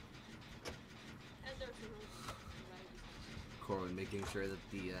guy. And there's a road. Corwin making sure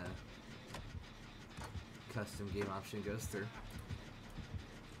that the custom game option goes through.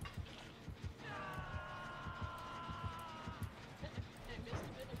 I missed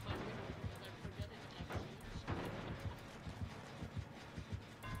a bit of my window because I forgot it actually.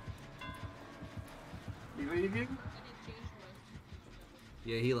 You leaving? I didn't change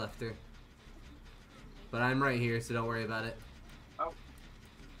my... Yeah, he left her. But I'm right here, so don't worry about it. Oh.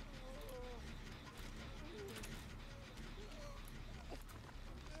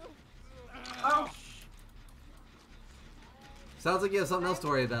 Oh! Sounds like you have something else to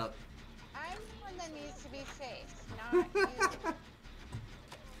worry about. I'm the one that needs to be chased, not you.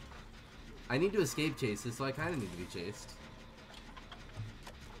 I need to escape chases, so I kind of need to be chased.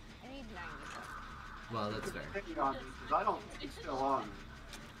 I need 90 seconds. Well, that's fair. Picking on me, because I don't think he's still on me.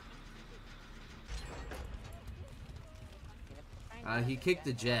 He kicked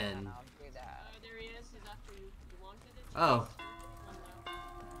the gen. I'll do that. there he is. He's after you. You wanted it? Oh, One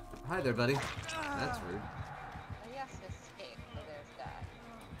left. hi there, buddy. That's rude. Oh, yes, escape. So there's that.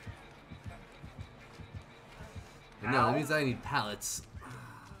 But no, that means I need pallets.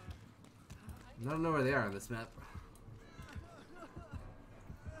 I don't know where they are on this map.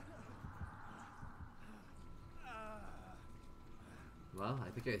 Well, I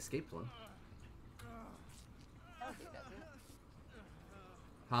think I escaped one. Tells you, doesn't it?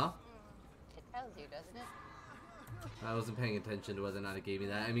 Huh? It tells you, doesn't it? I wasn't paying attention to whether or not it gave me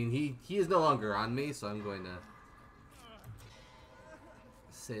that. I mean, he is no longer on me, so I'm going to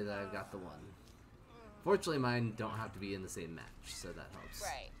say that I've got the one. Fortunately, mine don't have to be in the same match, so that helps.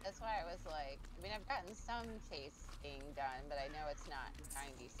 Right. That's why I was like, I mean, I've gotten some chasing done, but I know it's not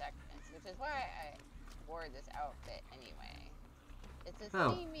 90 seconds, which is why I wore this outfit anyway. It's as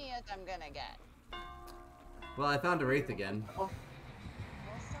Oh. steamy as I'm gonna get. Well, I found a wraith again. Oh,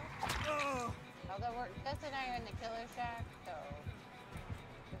 Although Jess and I are in the killer shack, so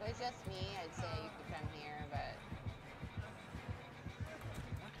if it was just me, I'd say you could come here, but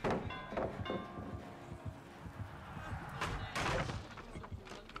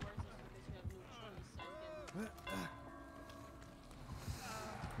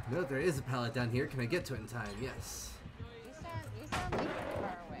No, there is a pallet down here. Can I get to it in time? Yes. you sound like you're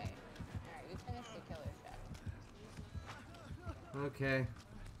far away. Alright, we finished the killer shack. Okay.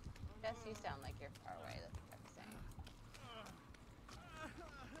 Jess, you sound like you're far away, that's what I'm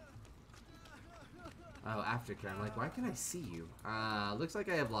saying. Oh, aftercare. I'm like, why can I see you? Looks like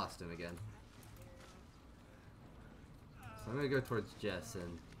I have lost him again. So I'm gonna go towards Jess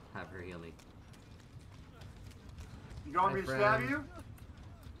and have her heal me. you want me to stab friend. you?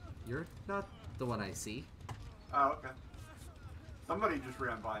 You're not the one I see. Oh, okay. Somebody just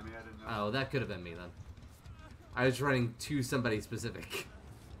ran by me, I didn't know. Oh, that could have been me then. I was running to somebody specific.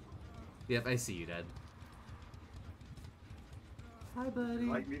 Yep, I see you, Dad. Hi, buddy. Would you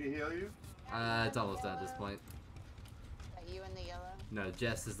like me to heal you? It's almost done at this point. Is that you in the yellow? No,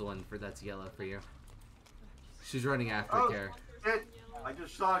 Jess is the one that's yellow for you. She's running aftercare. It. yellow. I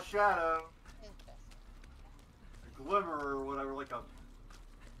just saw a shadow, Interesting. a glimmer or whatever, like a.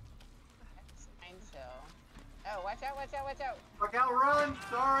 I'm so. Oh, watch out! Watch out! Watch out! Fuck out, run!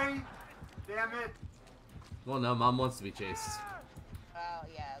 Sorry. Damn it. Well, no, Mom wants to be chased. Well,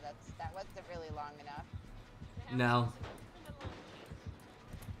 yeah, that wasn't really long enough. No.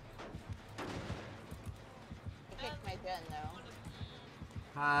 I kicked my gun though.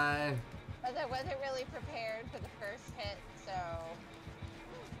 Hi. But I wasn't really prepared for the first hit, so.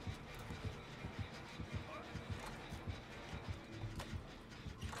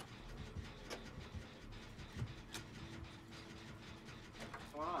 What's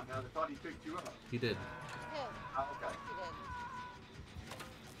going on? Now I thought he picked you up. He did. Hit. Oh, okay. He did.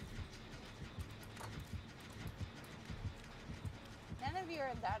 None of you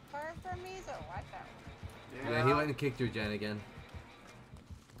are that far from me, so watch out. Yeah, he went and kicked your gen again.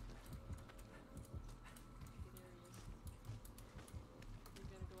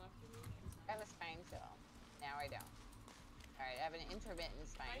 I have a spine chill. Now I don't. Alright, I have an intermittent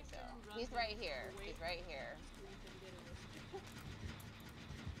spine chill. He's right here. He's right here.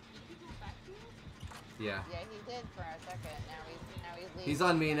 Yeah. Yeah, he did for a second. Now he's leaving. He's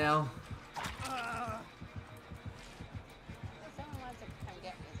on me now. Someone wants to come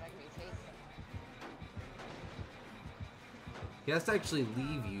get me so I can be chased somewhere. He has to actually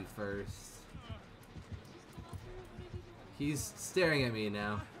leave you first. He's staring at me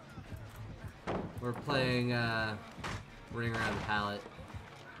now. We're playing, Ring Around the Pallet.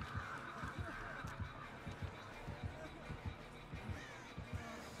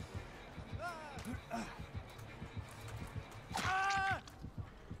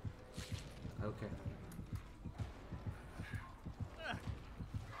 Okay.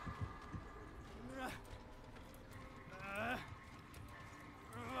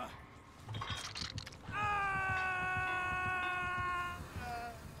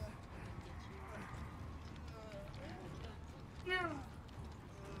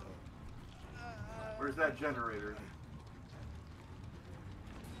 Where's that generator?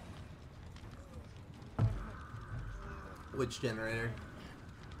 Which generator?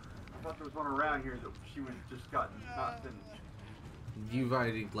 I thought there was one around here that she was just gotten not finished. You've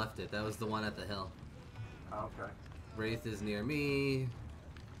already left it. That was the one at the hill. Oh, okay. Wraith is near me.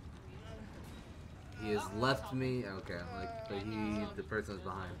 He has left me. Okay, like, but the person is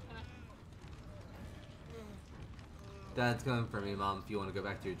behind. Dad's coming for me, Mom, if you want to go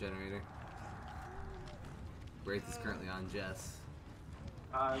back to your generator. Wraith is currently on Jess.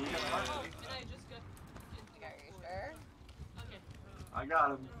 We got Oh, did I just got Are you sure? Okay. I got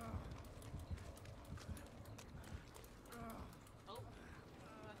him. Oh. Got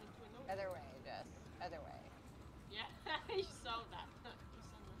into a note. Other way, Jess. Other way. Yeah, you saw that.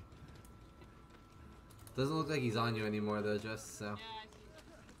 Doesn't look like he's on you anymore, though, Jess, so. Yeah, I see.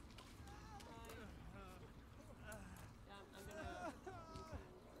 Yeah,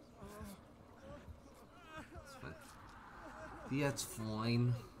 I'm gonna. It's fine. Yeah, it's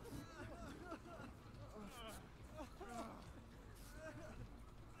fine.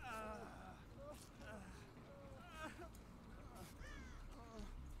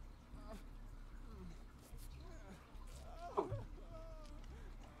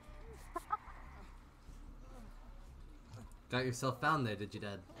 Got yourself found there, did you,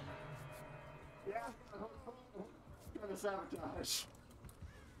 Dad? Yeah. Kind of sabotage.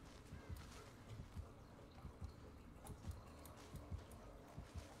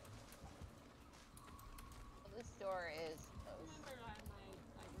 Well, this door is closed. Remember, I have my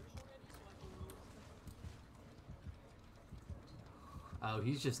diversion ready so I can use. Oh,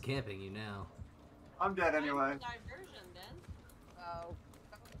 he's just camping you now. I'm dead anyway. Diversion then. Oh,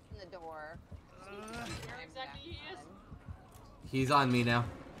 open the door. Where exactly he is? He's on me now.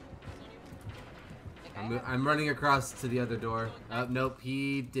 I'm running across to the other door. Nope,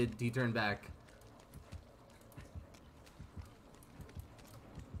 he turned back.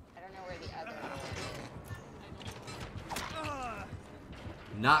 I don't know where the other door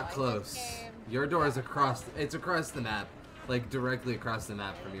is. Not Oh, I close. just came. Your door is across, it's across the map. Like, directly across the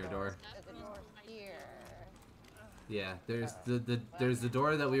map from your door. There's a door here. Yeah, there's the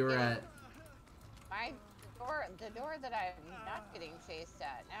door that we were at. The door that I'm not getting chased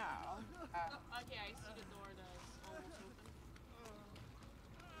at now. Okay, I see the door that's almost open.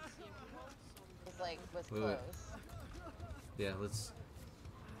 I see everyone, so was Wait, close. wait. Yeah, let's...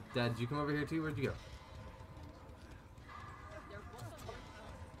 Dad, did you come over here too? Where'd you go? they're both on there.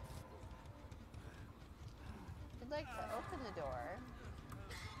 I'd like to open the door.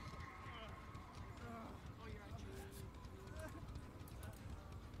 Oh, you're actually.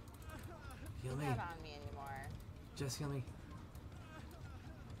 Heal me. Not on me anymore. Just heal me.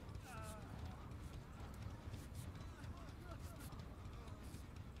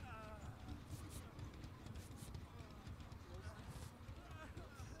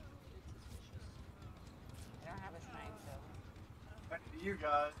 you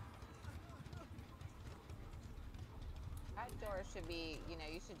guys. That door should be, you know,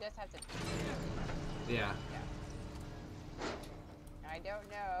 you should just have to. Yeah. I don't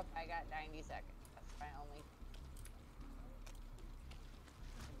know if I got 90 seconds. That's my only.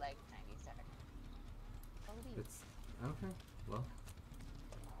 Like 90 seconds. Holy. It's okay. Well.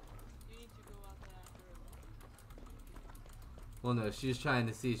 You need to go out there after a Well, no, she's trying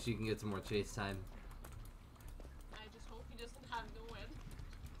to see if she can get some more chase time. I just hope he doesn't have no end.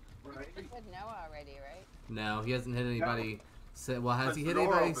 Right. With Noah already, right? No, he hasn't hit anybody. Well, has he Since hit the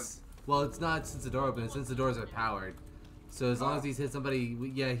door anybody? opened. Well, it's not since the door opened. It's since the doors are powered. So as long as he's hit somebody,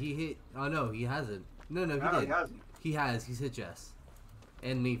 yeah, he hit. Oh no, he hasn't. No, he No, did. he hasn't. He has. He's hit Jess,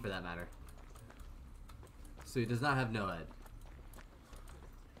 and me for that matter. So he does not have no head.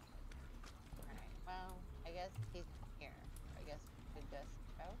 Alright, well, I guess he's here. I guess we should just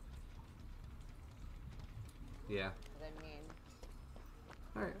go. Yeah. 'Cause I mean,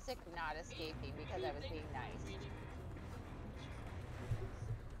 All right. I'm sick of not escaping because I was being nice.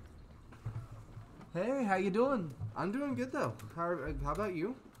 Hey, how you doing? I'm doing good though. How about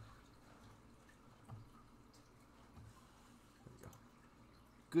you? There we go.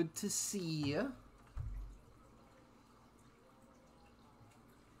 Good to see ya.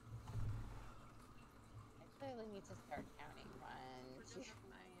 I clearly need to start counting. One, We're two. just at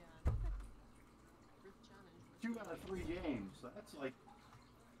my group challenge. 2 out of 3 games. That's like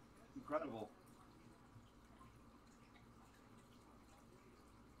incredible.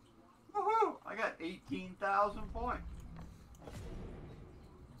 Woohoo! I got 18,000 points.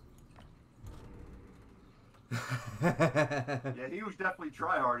 Yeah, he was definitely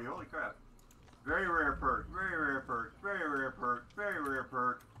tryhardy. Holy crap. Very rare perk, very rare perk, very rare perk, very rare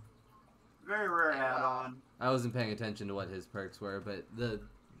perk, very rare add-on. I wasn't paying attention to what his perks were, but the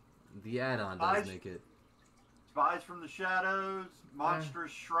add-on does make it. Spies from the Shadows,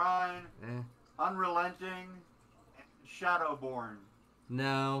 Monstrous Shrine, Unrelenting, and Shadowborn.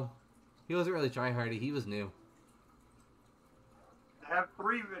 No, he wasn't really tryhardy. He was new. They have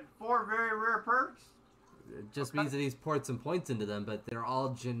 4 very rare perks. It just means that he's poured some points into them, but they're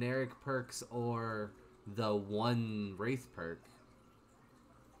all generic perks or the one Wraith perk.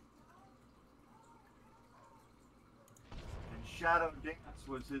 And Shadow Dance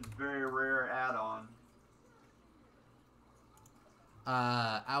was his very rare add-on.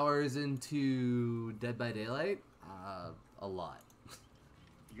 Hours into Dead by Daylight, a lot.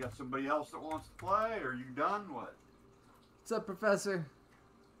 You got somebody else that wants to play? Are you done? What? What's up, Professor?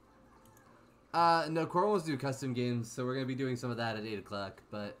 No, Coral wants to do custom games, so we're gonna be doing some of that at 8 o'clock.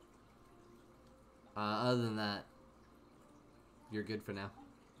 But other than that, you're good for now.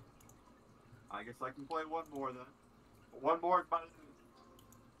 I guess I can play one more then. One more by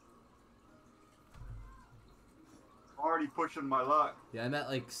already pushing my luck. Yeah, I'm at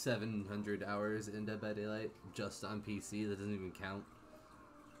like 700 hours in Dead by Daylight just on PC. That doesn't even count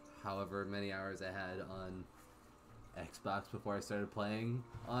however many hours I had on Xbox before I started playing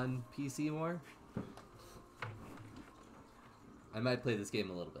on PC more. I might play this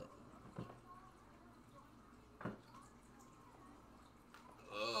game a little bit.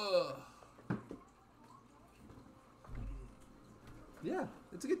 Ugh. Yeah,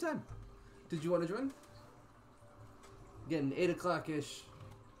 it's a good time. Did you want to join? Getting 8 o'clock-ish.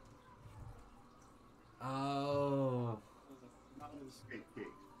 Oh. Not an escape cake.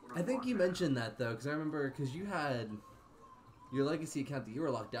 I think you mentioned that, though, because I remember, because you had your legacy account that you were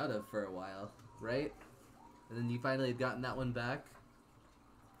locked out of for a while, right? And then you finally had gotten that one back.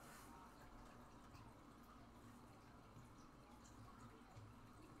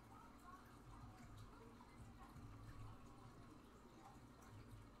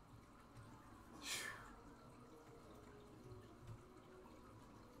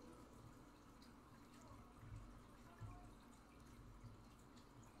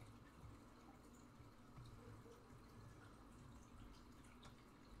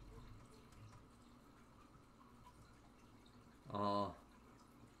 Oh.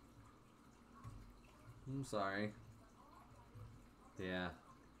 I'm sorry. Yeah.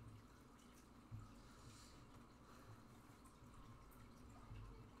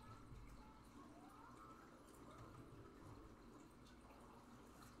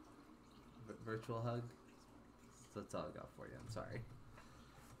 Virtual hug? That's all I got for you. I'm sorry.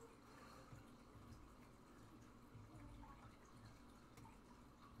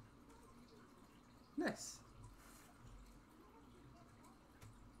 Nice.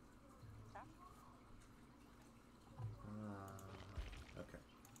 Okay.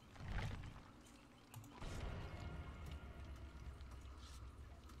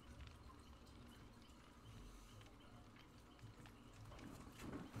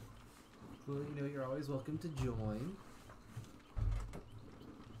 Well, you know, you're always welcome to join.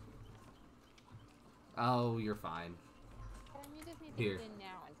 Oh, you're fine. Adam, you just need Here. to get in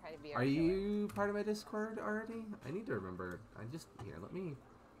now and try to be our Are killer. you part of my Discord already? I need to remember. Here, let me...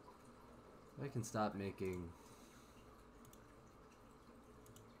 I can stop making...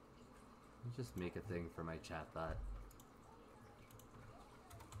 Let me just make a thing for my chat bot.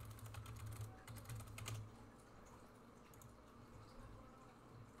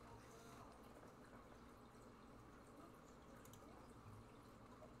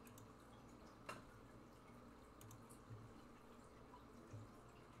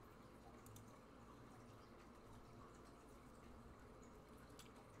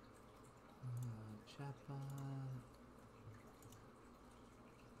 Chatbot.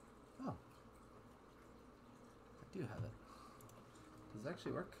 Oh. I do have it. Does it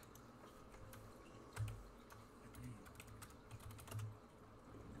actually work?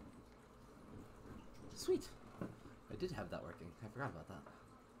 Sweet. I did have that working. I forgot about that.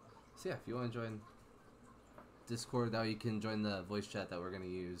 So yeah, if you want to join Discord, now you can join the voice chat that we're going to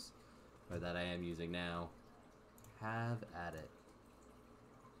use, or that I am using now. Have at it.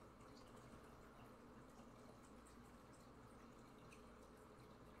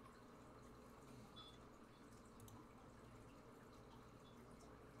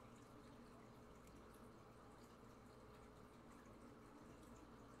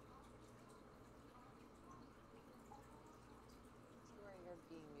 Sure, you're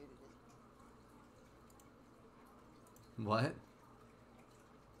being muted. What?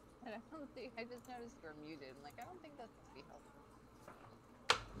 I don't think. I just noticed you're muted. I'm like, I don't think that's supposed to be helpful.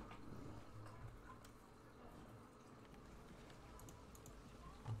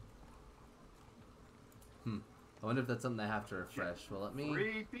 I wonder if that's something I have to refresh. Well, let me...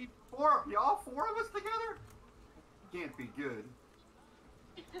 3 people, 4 of y'all, 4 of us together? Can't be good.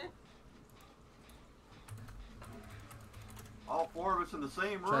 All 4 of us in the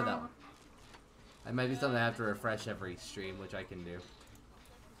same room? Try that one. That might be something I have to refresh every stream, which I can do.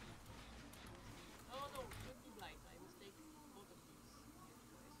 Oh no, could be blind. I mistake both of these.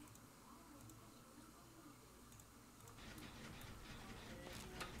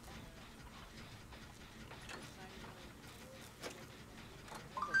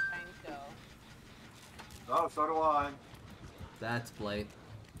 There's a time show. Oh, so do I. That's Blade.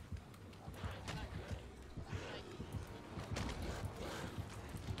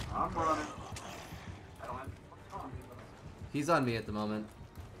 I'm running. I don't have to. He's on me at the moment.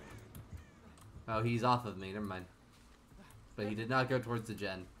 Oh, he's off of me. Never mind. But he did not go towards the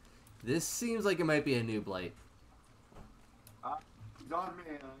gen. This seems like it might be a new Blight. He's on me.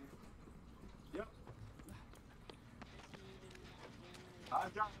 Yep. I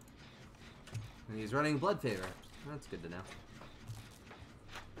got it. And he's running Blood Favor. That's good to know.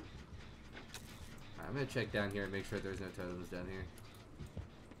 Alright, I'm gonna check down here and make sure there's no totems down here.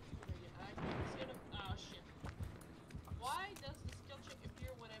 Oh shit. Why does the skill check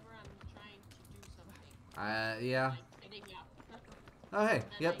appear whenever I'm trying to do something? Yeah. Like hitting up. Oh, hey.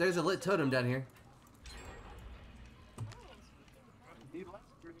 Yep, there's a lit totem down here. He left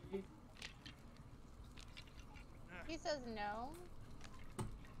me. He says no.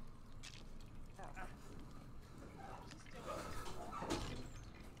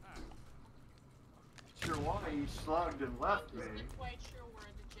 Sure why he slugged and left me. I'm not quite sure where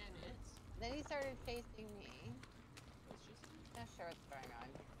the gen is. Then he started chasing me. It's just Not sure what's going on.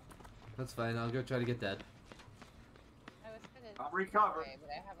 That's fine. I'll go try to get that. I was headed I'll recover. away, but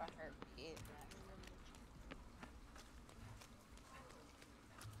I have a heartbeat.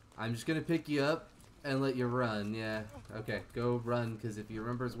 I'm just gonna pick you up and let you run. Yeah. Okay. Go run, because if he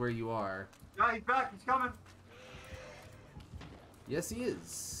remembers where you are. Yeah, he's back. He's coming. Yes, he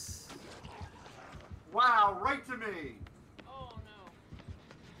is. Wow, right to me. oh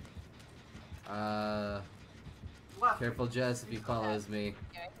no. Left. Careful, Jess, if he follows me.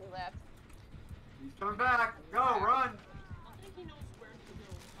 Yeah, he left. He's coming back. Go, run. I think he knows where to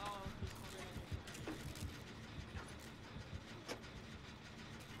go. Oh, he's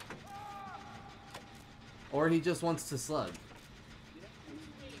already. Or he just wants to slug. Dude.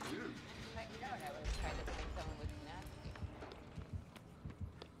 If I known, I would have tried to find someone with nasty.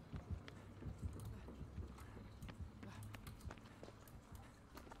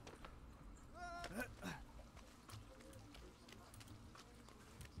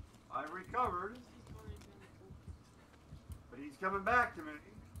 I recovered, but he's coming back to me.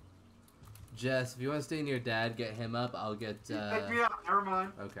 Jess, if you want to stay near Dad, get him up. I'll get. He picked me up. Never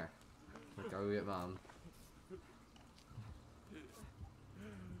mind. Okay. Look, I'll go get Mom.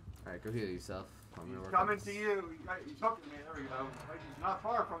 Alright, go heal yourself. I'm gonna He's work coming on to you. He's hooking me. There we go. He's not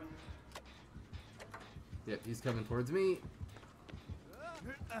far from you. Yep, he's coming towards me.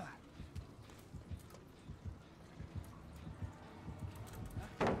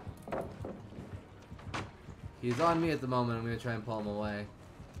 He's on me at the moment. I'm gonna try and pull him away.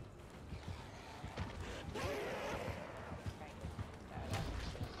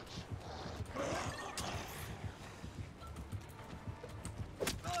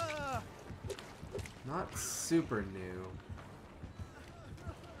 Not super new.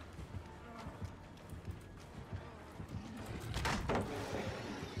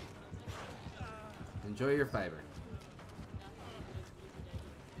 Enjoy your fiber.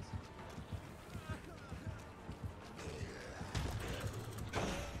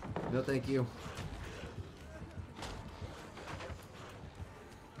 No, thank you.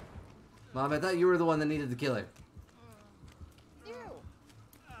 Mom, I thought you were the one that needed the killer. You.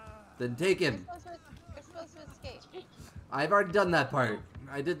 Then take him. You're supposed to escape. I've already done that part.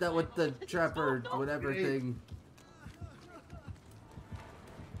 I did that with the trapper, whatever thing.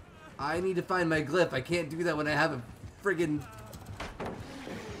 I need to find my glyph. I can't do that when I have a friggin'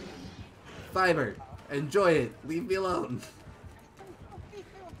 fiber. Enjoy it. Leave me alone.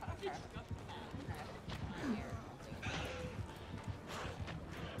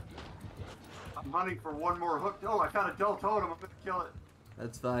 I'm hunting for one more hook. Oh, I found a dull totem. I'm gonna kill it.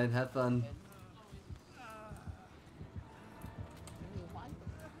 That's fine. Have fun.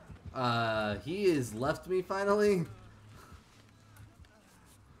 He has left me finally.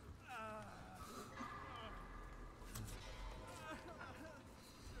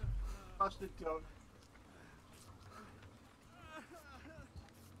 Busted totem.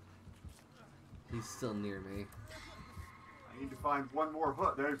 He's still near me. I need to find one more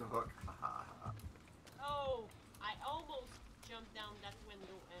hook. There's a hook. Oh, I almost jumped down that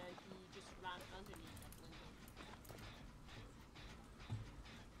window and he just ran underneath that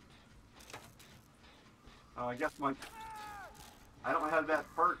window. I guess I don't have that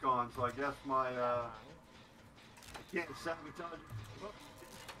perk on, so I guess I can't sabotage.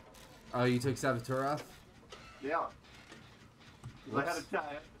 Oh, you took Saboteur off? Yeah. 'Cause I had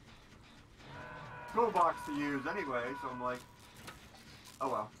a toolbox to use anyway, so I'm like, oh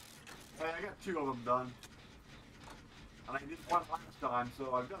well. Hey, I got 2 of them done. And I did 1 last time,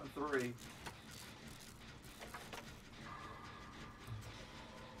 so I've done 3.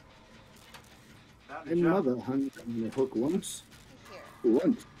 Found a My gem. mother hung on the hook once. Here.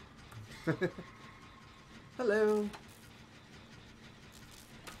 Once. Hello.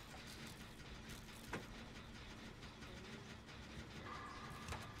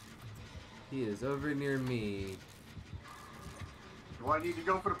 He is over near me. Do I need to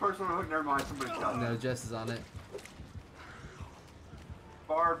go for the personal hook? Never mind, somebody got it. No, Jess is on it.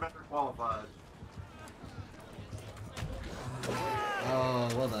 Far better qualified. Oh,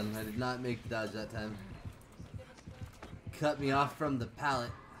 well done. I did not make the dodge that time. Cut me off from the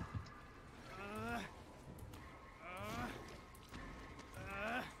pallet.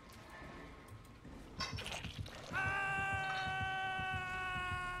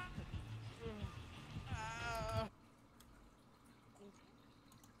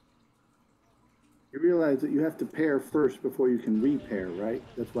 You realize that you have to pair first before you can repair, right?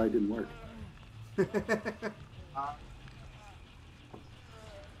 That's why it didn't work.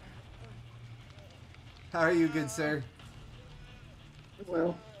 How are you, good sir?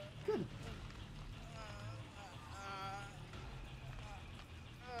 Well, Good.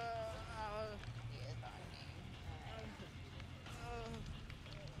 He is on me.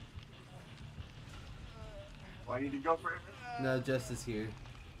 Do I need to go for it? No, Jess is here.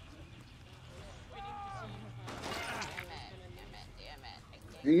 Damn it.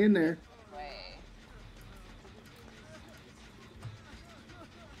 I can't hang in there. get away.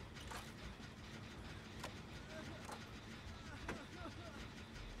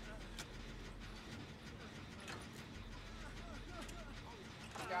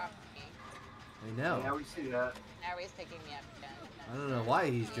 He dropped me. I know. Yeah, we see that. Now he's picking me up again. I don't know why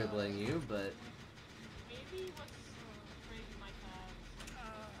he's dribbling you, but... Maybe what's Drake might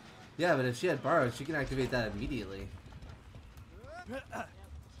have. Yeah, but if she had borrowed, she can activate that immediately. Yeah,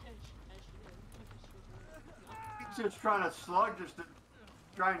 He's just trying to slug just to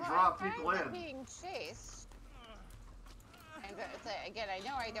try and draw people I'm in. being chased. And it's like, again, I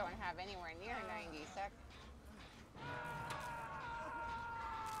know I don't have anywhere near 90 seconds.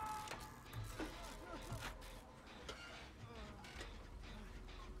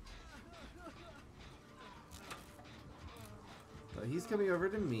 But he's coming over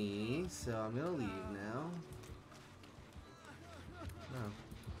to me, so I'm gonna leave now. No.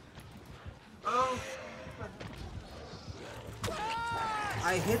 Oh!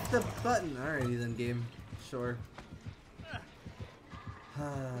 I hit the button! Alrighty then, game. sure.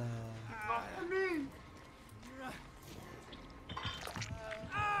 Fuck me!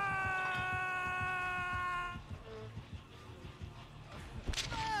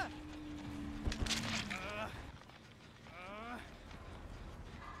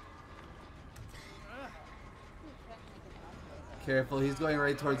 Careful, he's going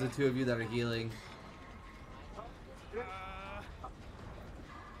right towards the two of you that are healing.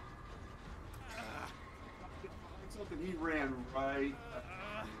 He ran right.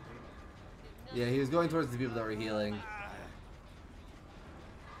 Yeah, he was going towards the people that were healing.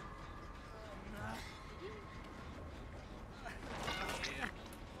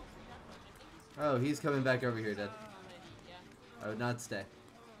 Oh, he's coming back over here, Dad. I would not stay.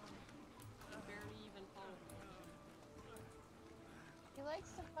 He likes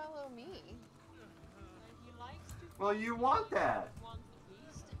to follow me. Well, you want that.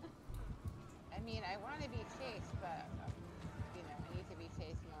 I mean, I want to be chased, but you know, I need to be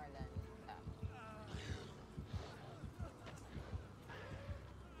chased more than them.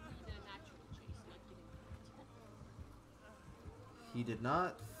 He did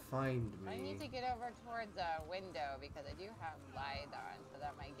not find I me. need to get over towards a window because I do have light on, so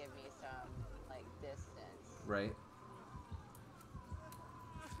that might give me some like distance. Right.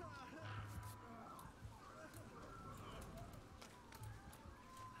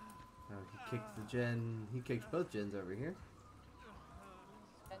 Oh, he kicked the gen. He kicked both gens over here.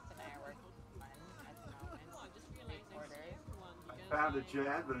 Bess and I are working on one at the moment. Big orders. I found a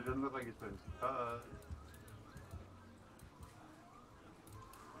gen, but it doesn't look like it's been cut.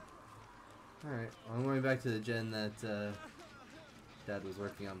 Alright, well, I'm going back to the gen that Dad was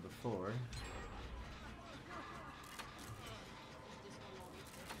working on before.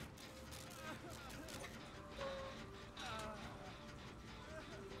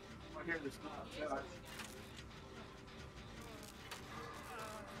 I hear this not.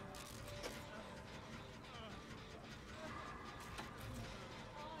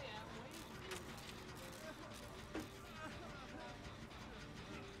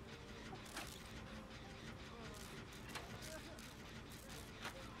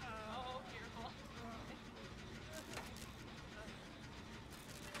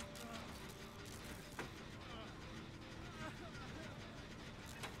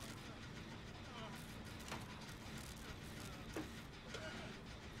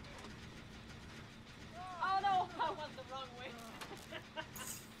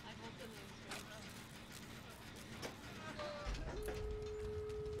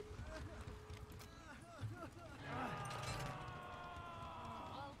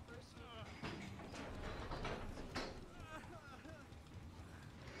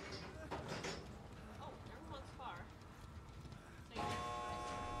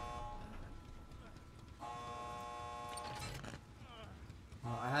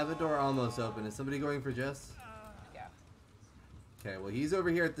 I have a door almost open. Is somebody going for Jess? Yeah. Okay, well he's over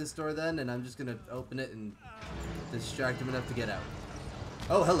here at this door then, and I'm just gonna open it and distract him enough to get out.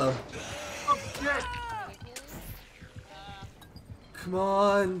 Oh, hello. Oh, shit! Come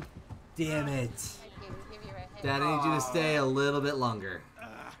on. Damn it. Dad, I need you to stay a little bit longer.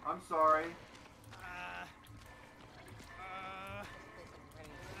 I'm sorry.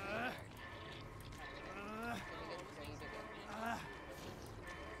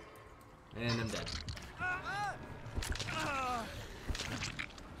 And I'm dead.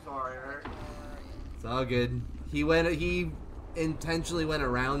 Sorry, Eric. It's all good. He intentionally went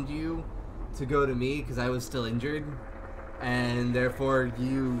around you to go to me because I was still injured. And therefore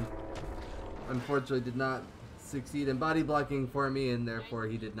you unfortunately did not succeed in body blocking for me, and therefore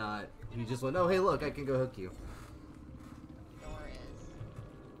he did not. He just went, oh hey look, I can go hook you. Door is.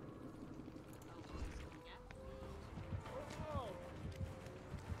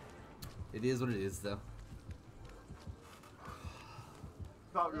 It is what it is though.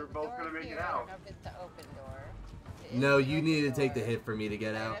 Thought we were both gonna make it out. I don't know if it's the open door. It No, is the you open need to take the door. hit for me to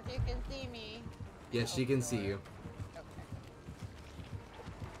get I don't know out. if you can see me. Yes, she can see you.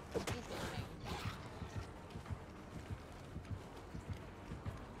 Okay. He's coming.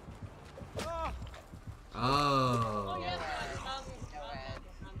 Oh. No edge.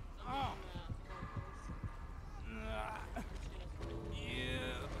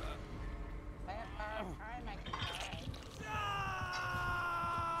 If I have time, I can try.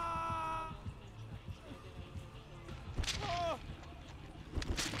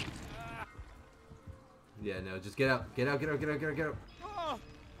 Yeah, no, just get out. Get out, get out, get out, get out, get out.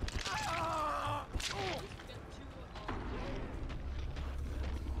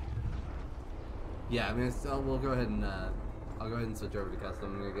 Yeah, I mean, we'll go ahead and I'll go ahead and switch over to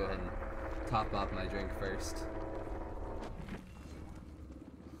custom. I'm gonna go ahead and top off my drink first.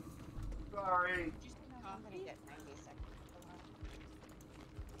 Sorry. Just No, I'm gonna coffee? get 90 seconds.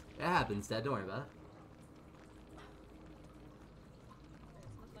 It happens, Dad. Don't worry about it.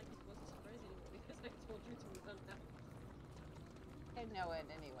 It's not like it was a surprise anymore because I told you to run now. I know it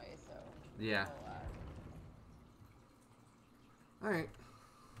anyway, so. Yeah. So, All right.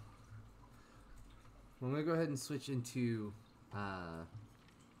 Well, I'm gonna go ahead and switch into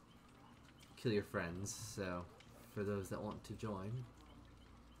kill your friends. So, for those that want to join.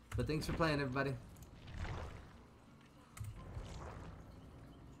 But thanks for playing, everybody.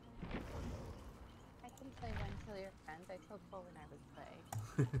 I can play One Kill Your Friends. I told Colvin I would play.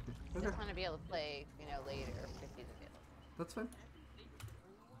 I Okay. just want to be able to play, later if he's available. That's fine. I haven't played it for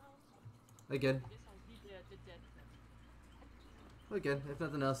a while, so Again, I guess I'll be the dead friend. again, if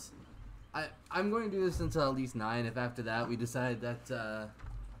nothing else, I'm going to do this until at least 9. If after that we decide that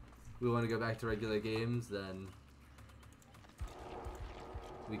we want to go back to regular games, then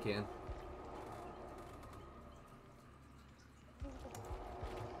we can.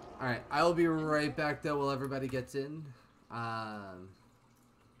 Alright, I will be right back though while everybody gets in.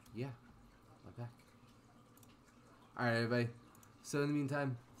 Yeah, I'm back. Alright, everybody. So in the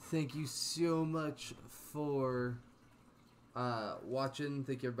meantime, thank you so much for watching.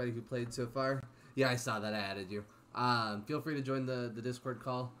 Thank you everybody who played so far. Yeah, I saw that I added you. Feel free to join the Discord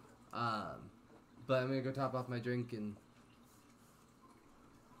call. But I'm gonna go top off my drink and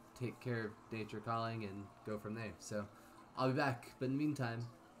take care of nature calling and go from there. So I'll be back. But in the meantime,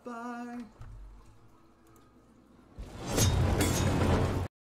 bye.